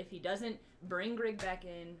again. If he doesn't, bring Grig back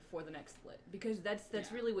in for the next split. Because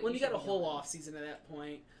that's really what when you got a whole off season at that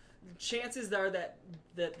point, chances are that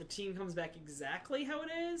the team comes back exactly how it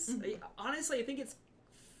is. Honestly, I think it's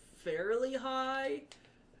fairly high.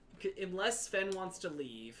 Unless Sven wants to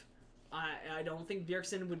leave. I don't think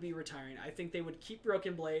Bjergsen would be retiring. I think they would keep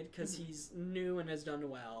Broken Blade because he's new and has done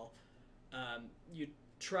well.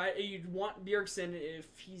 You'd want Bjergsen if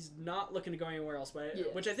he's not looking to go anywhere else, but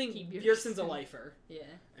which I think Bjergsen's a lifer. Yeah.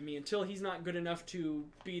 I mean, until he's not good enough to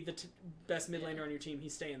be the best mid laner on your team,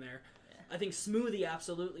 he's staying there. Yeah. I think Smoothie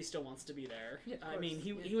absolutely still wants to be there. Yeah, I mean,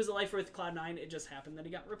 he was a lifer with Cloud9. It just happened that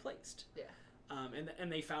he got replaced. Yeah.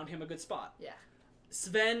 And they found him a good spot. Yeah.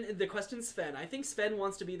 Sven, the question's Sven. I think Sven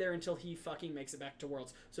wants to be there until he fucking makes it back to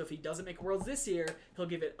Worlds. So if he doesn't make Worlds this year, he'll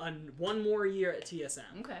give it one more year at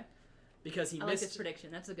TSM. Okay. Because he I missed... like this prediction.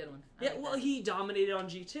 That's a good one. He dominated on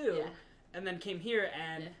G2. Yeah. and then came here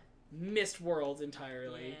and missed Worlds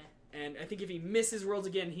entirely. Yeah. And I think if he misses Worlds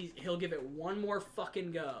again, he'll give it one more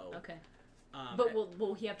fucking go. Okay. But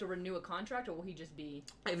will he have to renew a contract, or will he just be...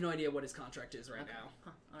 I have no idea what his contract is right now.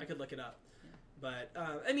 Huh. I could look it up. But,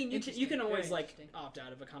 I mean, you can always, like, opt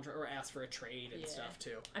out of a contract or ask for a trade and stuff,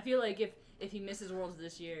 too. I feel like if he misses Worlds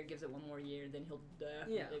this year, gives it one more year, then he'll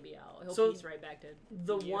definitely be out. He'll piece right back to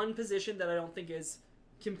the one position that I don't think is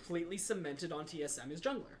completely cemented on TSM is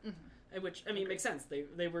jungler. Which, I mean, makes sense.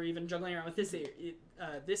 They were even jungling around with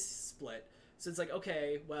this split. So it's like,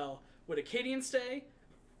 okay, well, would Acadian stay?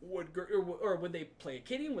 Or would they play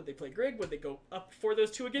Acadian? Would they play Grig? Would they go up for those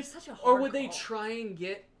two again? Such a hard or would call. they try and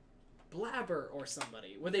get Blabber or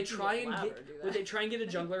somebody? Would they try and get a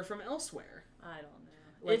jungler from elsewhere? I don't know.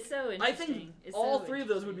 Like, it's so interesting. I think all three of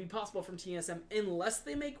those would be possible from TSM unless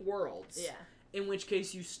they make Worlds. Yeah. In which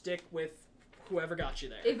case you stick with whoever got you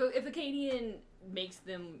there. If Acadian makes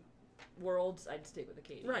them Worlds, I'd stick with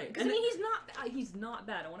Acadian. Right. Because, I mean, he's not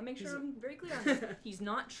bad. I want to make sure I'm very clear on this. He's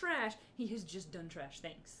not trash. He has just done trash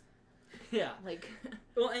things. Yeah. Like,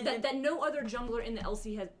 that no other jungler in the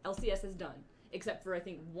LCS has done. Except for, I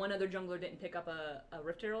think, one other jungler didn't pick up a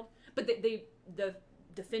Rift Herald. But the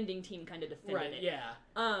defending team kind of defended right, it. Yeah.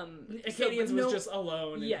 Acadians was just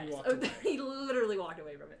alone and he walked away. He literally walked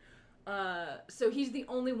away from it. So he's the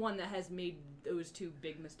only one that has made those two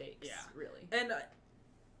big mistakes. Yeah. Really.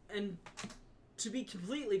 And to be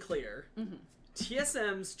completely clear,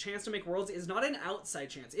 TSM's chance to make Worlds is not an outside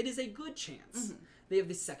chance. It is a good chance. They have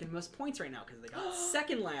the second most points right now because they got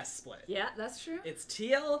second last split. Yeah, that's true. It's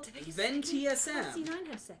TL, then TSM. C9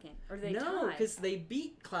 had second. Or did they No, because they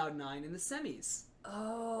beat Cloud9 in the semis.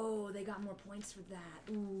 Oh, they got more points for that.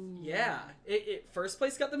 Ooh. Yeah. First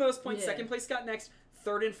place got the most points, second place got next,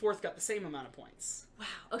 third and fourth got the same amount of points. Wow.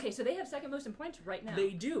 Okay, so they have second most in points right now.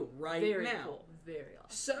 They do, Very now. Cool. Very awesome.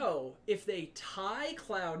 So, if they tie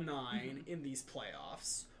Cloud9 in these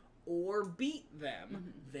playoffs, or beat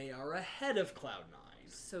them, they are ahead of Cloud9.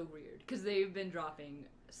 So weird, because they've been dropping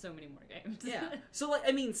so many more games. Yeah. So, like,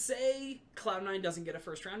 I mean, say Cloud9 doesn't get a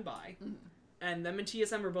first round bye, and them and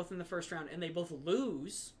TSM are both in the first round, and they both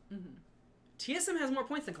lose, TSM has more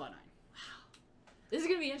points than Cloud9. Wow. This is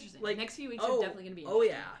going to be interesting. Like, next few weeks are definitely going to be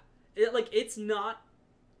interesting. Oh, yeah. It's not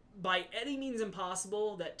by any means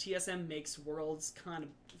impossible that TSM makes Worlds kind of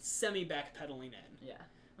semi-backpedaling in. Yeah.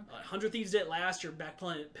 100 Thieves did it last year,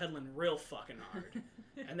 backpedaling real fucking hard.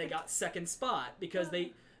 And they got second spot because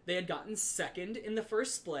they had gotten second in the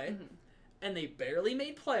first split, and they barely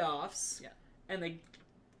made playoffs, and they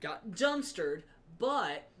got dumpstered,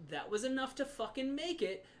 but that was enough to fucking make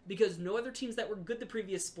it because no other teams that were good the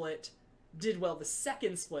previous split did well the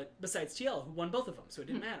second split besides TL, who won both of them, so it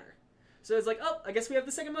didn't matter. So it's like, oh, I guess we have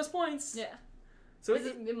the second most points. Yeah. So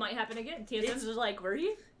it might happen again. TSM's just like, were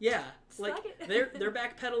you? Yeah. Like, their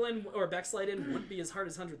backpedaling or backsliding wouldn't be as hard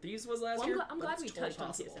as 100 Thieves was last year. I'm glad we touched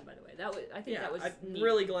on TSM, by the way. I think that was I'm neat,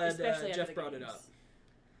 really glad Jeff brought it up.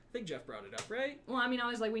 I think Jeff brought it up, right? Well, I mean, I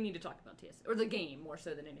was like, we need to talk about TSM. Or the game, more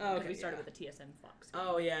so than anything. Because we started with the TSM Fox game.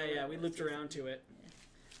 Oh, yeah. We looped around to it.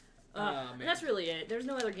 And that's really it. There's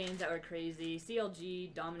no other games that were crazy.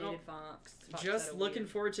 CLG dominated Fox. Just looking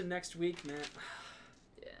forward to next week, man.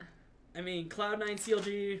 I mean, Cloud9,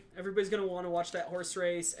 CLG, everybody's going to want to watch that horse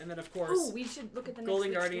race. And then, of course, we should look at the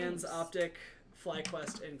Golden Guardians, Optic,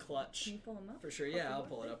 FlyQuest, and Clutch. Can you pull them up? For sure, yeah, I'll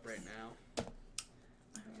pull it up right now.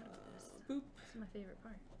 Boop. This is my favorite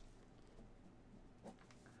part.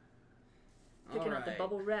 Picking up the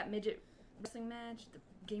bubble wrap midget wrestling match, the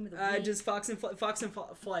game of the week. Just Fox and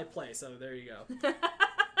Fly play, so there you go.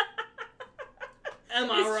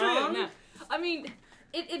 Am I wrong? True. No. I mean...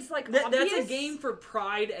 It's like that's a game for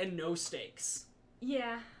pride and no stakes.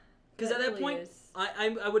 Yeah. Because at that point,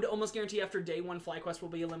 I would almost guarantee after day one, FlyQuest will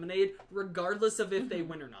be eliminated, regardless of if they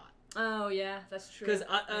win or not. Oh, yeah, that's true. Because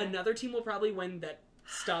another team will probably win that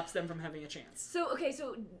stops them from having a chance. So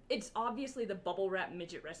it's obviously the bubble wrap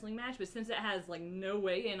midget wrestling match, but since it has, like, no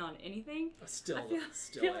way in on anything, I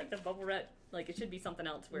feel like the bubble wrap, like, it should be something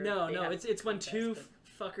else. Where No, it's when two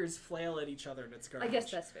fuckers flail at each other and it's garbage. I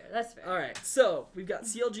guess that's fair. Alright, so we've got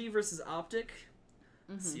CLG versus Optic.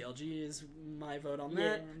 CLG is my vote on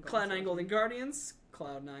that. Cloud9 Golden Guardians.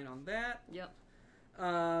 Cloud9 on that. Yep.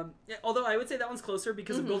 Although I would say that one's closer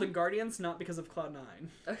because of Golden Guardians, not because of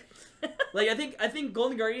Cloud9. Like, I think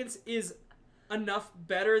Golden Guardians is enough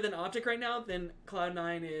better than Optic right now than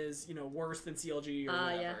Cloud9 is, worse than CLG or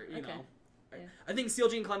whatever, you know. Yeah. I think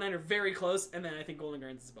CLG and Cloud9 are very close, and then I think Golden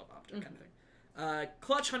Guardians is above Optic kind of thing.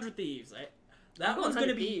 Clutch 100 Thieves. That one's going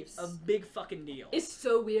to be a big fucking deal. It's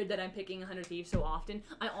so weird that I'm picking 100 Thieves so often.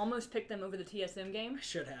 I almost picked them over the TSM game. I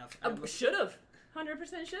should have. Should have.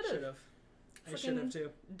 100% should have. I should have too.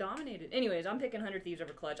 Dominated. Anyways, I'm picking 100 Thieves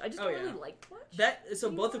over Clutch. I just don't really like Clutch.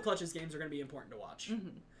 Both of Clutch's games are going to be important to watch.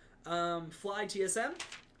 Fly TSM.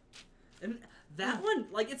 And that one,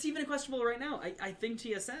 like, it's even questionable right now. I think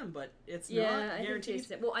TSM, but it's not guaranteed.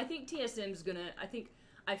 Well, I think TSM's gonna.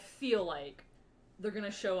 I feel like they're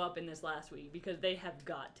gonna show up in this last week because they have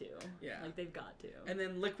got to. Yeah. Like, they've got to. And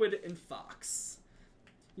then Liquid and Fox.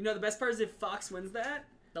 You know, the best part is if Fox wins that,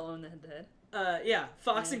 they'll own the head-to-head. Yeah,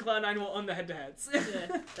 Fox and Cloud9 will own the head-to-heads.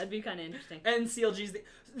 Yeah, that'd be kind of interesting. And CLG's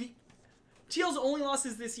the TL's only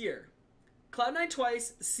losses this year. Cloud9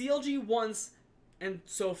 twice, CLG once, and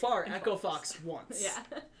so far, Echo Fox once.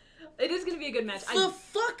 Yeah. It is going to be a good match.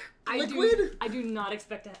 Fuck? Liquid? I do not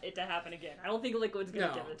expect it to happen again. I don't think Liquid's going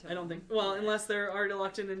to give it to them. I don't think. Well, unless they're already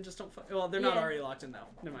locked in and just don't fuck. Well, they're not already locked in, though.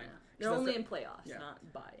 Never mind. Yeah. They're only in playoffs, not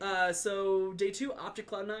buy. So, day 2, Optic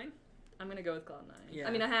Cloud9. I'm going to go with Cloud9. Yeah.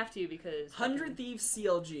 I mean, I have to because... 100 Thieves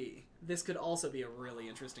CLG. This could also be a really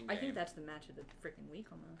interesting game. I think that's the match of the freaking week,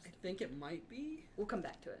 almost. I think it might be. We'll come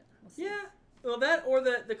back to it. We'll see. Yeah. Well, that or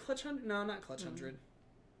the Clutch 100. No, not Clutch 100.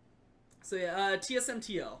 So, yeah, TSM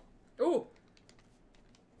TL. Ooh.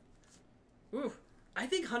 I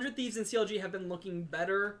think 100 Thieves and CLG have been looking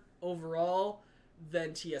better overall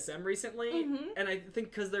than TSM recently. And I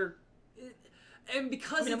think because they're... And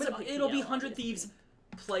because it'll be 100 Thieves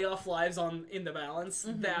playoff lives in the balance,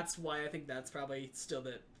 that's why I think that's probably still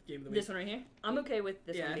the game of the week. This one right here? I'm okay with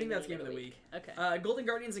this one. Yeah, I think that's game of the week. Okay. Golden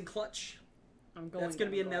Guardians and Clutch. That's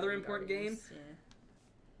going to be another important game. Yeah.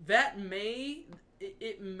 That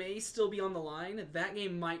it may still be on the line. That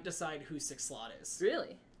game might decide whose 6th slot is.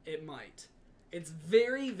 Really? It might. It's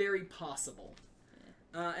very, very possible.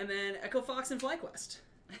 Yeah. And then Echo Fox and FlyQuest.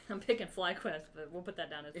 I'm picking FlyQuest, but we'll put that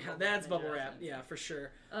down as that's bubble wrap. Yeah, for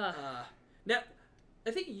sure. Now,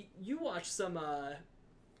 I think you watched some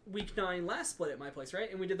Week 9 last split at my place, right?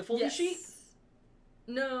 And we did the foldy sheet?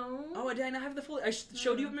 No. Oh, did I not have the foldy? I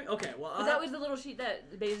showed you. Okay, well. That was the little sheet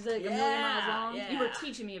that basically like a million miles long. Yeah. You were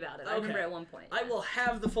teaching me about it. I remember at one point. I will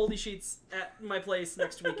have the foldy sheets at my place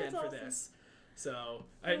next weekend for this. So,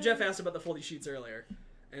 Jeff asked about the foldy sheets earlier.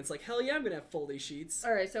 And it's like, hell yeah, I'm going to have foldy sheets.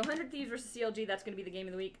 All right, so 100 Thieves versus CLG, that's going to be the game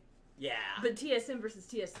of the week. Yeah. But TSM versus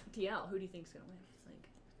TL, who do you think's going to win?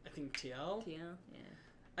 I think TL. TL, yeah.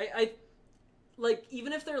 I like,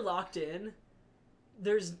 even if they're locked in,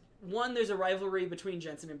 there's a rivalry between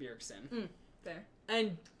Jensen and Bjergsen. Fair.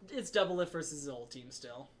 And it's Double Lift versus his old team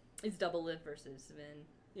still. It's Double Lift versus Vin.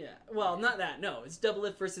 Yeah. Well, not that. No, it's Double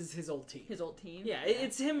Lift versus his old team. His old team? Yeah,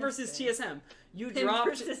 it's him versus TSM. Him dropped...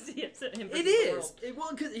 versus TSM. Him versus it is.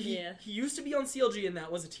 Well, because he used to be on CLG, and that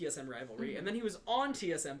was a TSM rivalry. And then he was on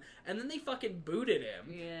TSM, and then they fucking booted him.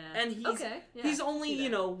 Yeah. And he's only,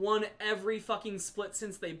 won every fucking split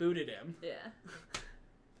since they booted him. Yeah.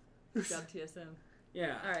 Good job, TSM.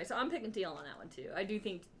 Yeah. All right, so I'm picking TL on that one, too. I do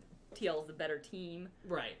think TL is the better team.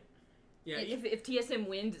 Right. Yeah. And if TSM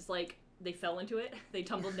wins, it's like they fell into it. They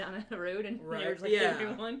tumbled down the road, and they were like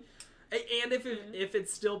everyone. And if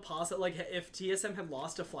it's still possible, like if TSM had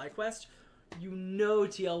lost to FlyQuest,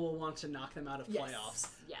 TL will want to knock them out of playoffs.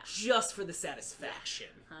 Yeah. Just for the satisfaction.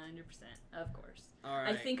 100%. Of course. All right.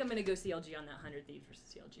 I think I'm going to go CLG on that 100 Thieves versus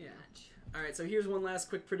CLG match. All right, so here's one last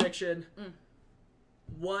quick prediction.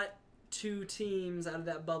 What 2 teams out of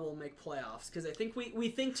that bubble make playoffs? Because I think we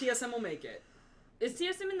think TSM will make it. Is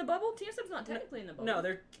TSM in the bubble? TSM's not technically in the bubble. No,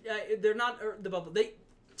 they're not the bubble.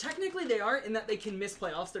 Technically they are in that they can miss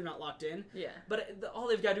playoffs. They're not locked in. Yeah. But all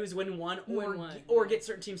they've got to do is win one or get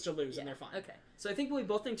certain teams to lose, and they're fine. Okay. So I think we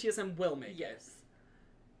both think TSM will make it.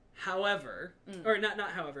 However, or not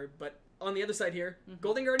however, but on the other side here,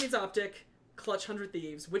 Golden Guardians Optic, Clutch 100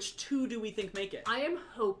 Thieves. Which 2 do we think make it? I am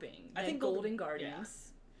hoping that Golden Guardians... Yeah.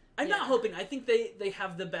 I'm not hoping. I think they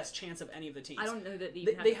have the best chance of any of the teams. I don't know that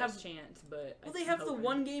they have the best chance, but... Well, they have the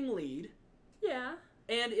 1-game lead. Yeah.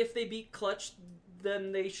 And if they beat Clutch,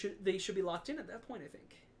 then they should be locked in at that point, I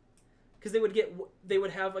think. Because they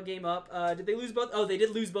would have a game up. Did they lose both? Oh, they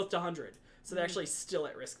did lose both to 100. So they're actually still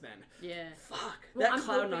at risk then. Yeah. Fuck. Well, I'm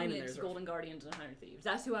hoping it's Golden Guardians and 100 Thieves.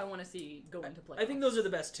 That's who I want to see go into playoffs. I think those are the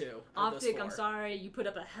best 2. Optic, I'm sorry. You put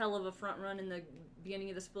up a hell of a front run in the beginning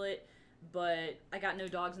of the split. But I got no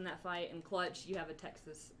dogs in that fight. And Clutch, you have a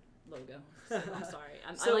Texas logo. So I'm sorry.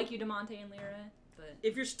 I like you, DeMonte and Lyra. But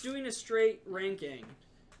if you're doing a straight ranking,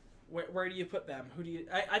 where do you put them? Who do you?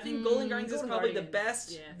 I think Golden Guardians is probably the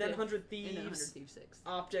best. Then 100 Thieves. And then 100 Thieves 6.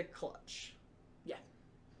 Optic, Clutch. Yeah.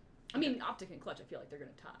 I mean, Optic and Clutch, I feel like they're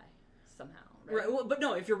going to tie somehow. Right? Well, but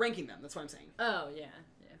no, if you're ranking them, that's what I'm saying. Oh, yeah.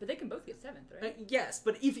 But they can both get 7th, right? Yes,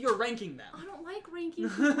 but if you're ranking them. I don't like ranking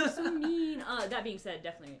people. They're so mean. That being said,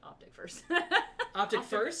 definitely Optic first. Optic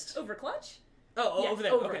first? Over Clutch? Oh, over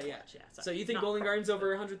there. Okay, yeah. Yeah, so you think Golden Guardian's over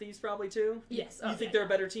 100 Thieves probably too? Yes. You think they're a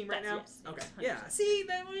better team right now? Yes. Okay. 100%. Yeah. See,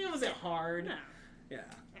 that wasn't hard. No. Yeah.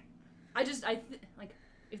 Like,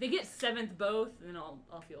 if they get 7th both, then I'll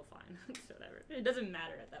feel fine. So whatever. It doesn't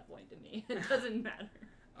matter at that point to me. It doesn't matter.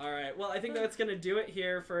 All right. Well, I think that's gonna do it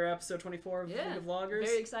here for episode 24 of League of Vloggers.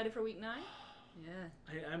 Very excited for week 9. Yeah.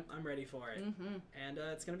 I'm ready for it. And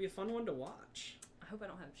it's gonna be a fun one to watch. I hope I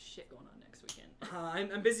don't have shit going on next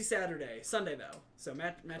weekend. I'm busy Sunday though. So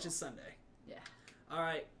match is Sunday. Yeah. All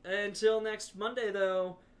right. Until next Monday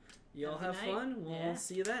though. Y'all have fun. We'll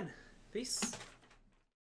see you then. Peace.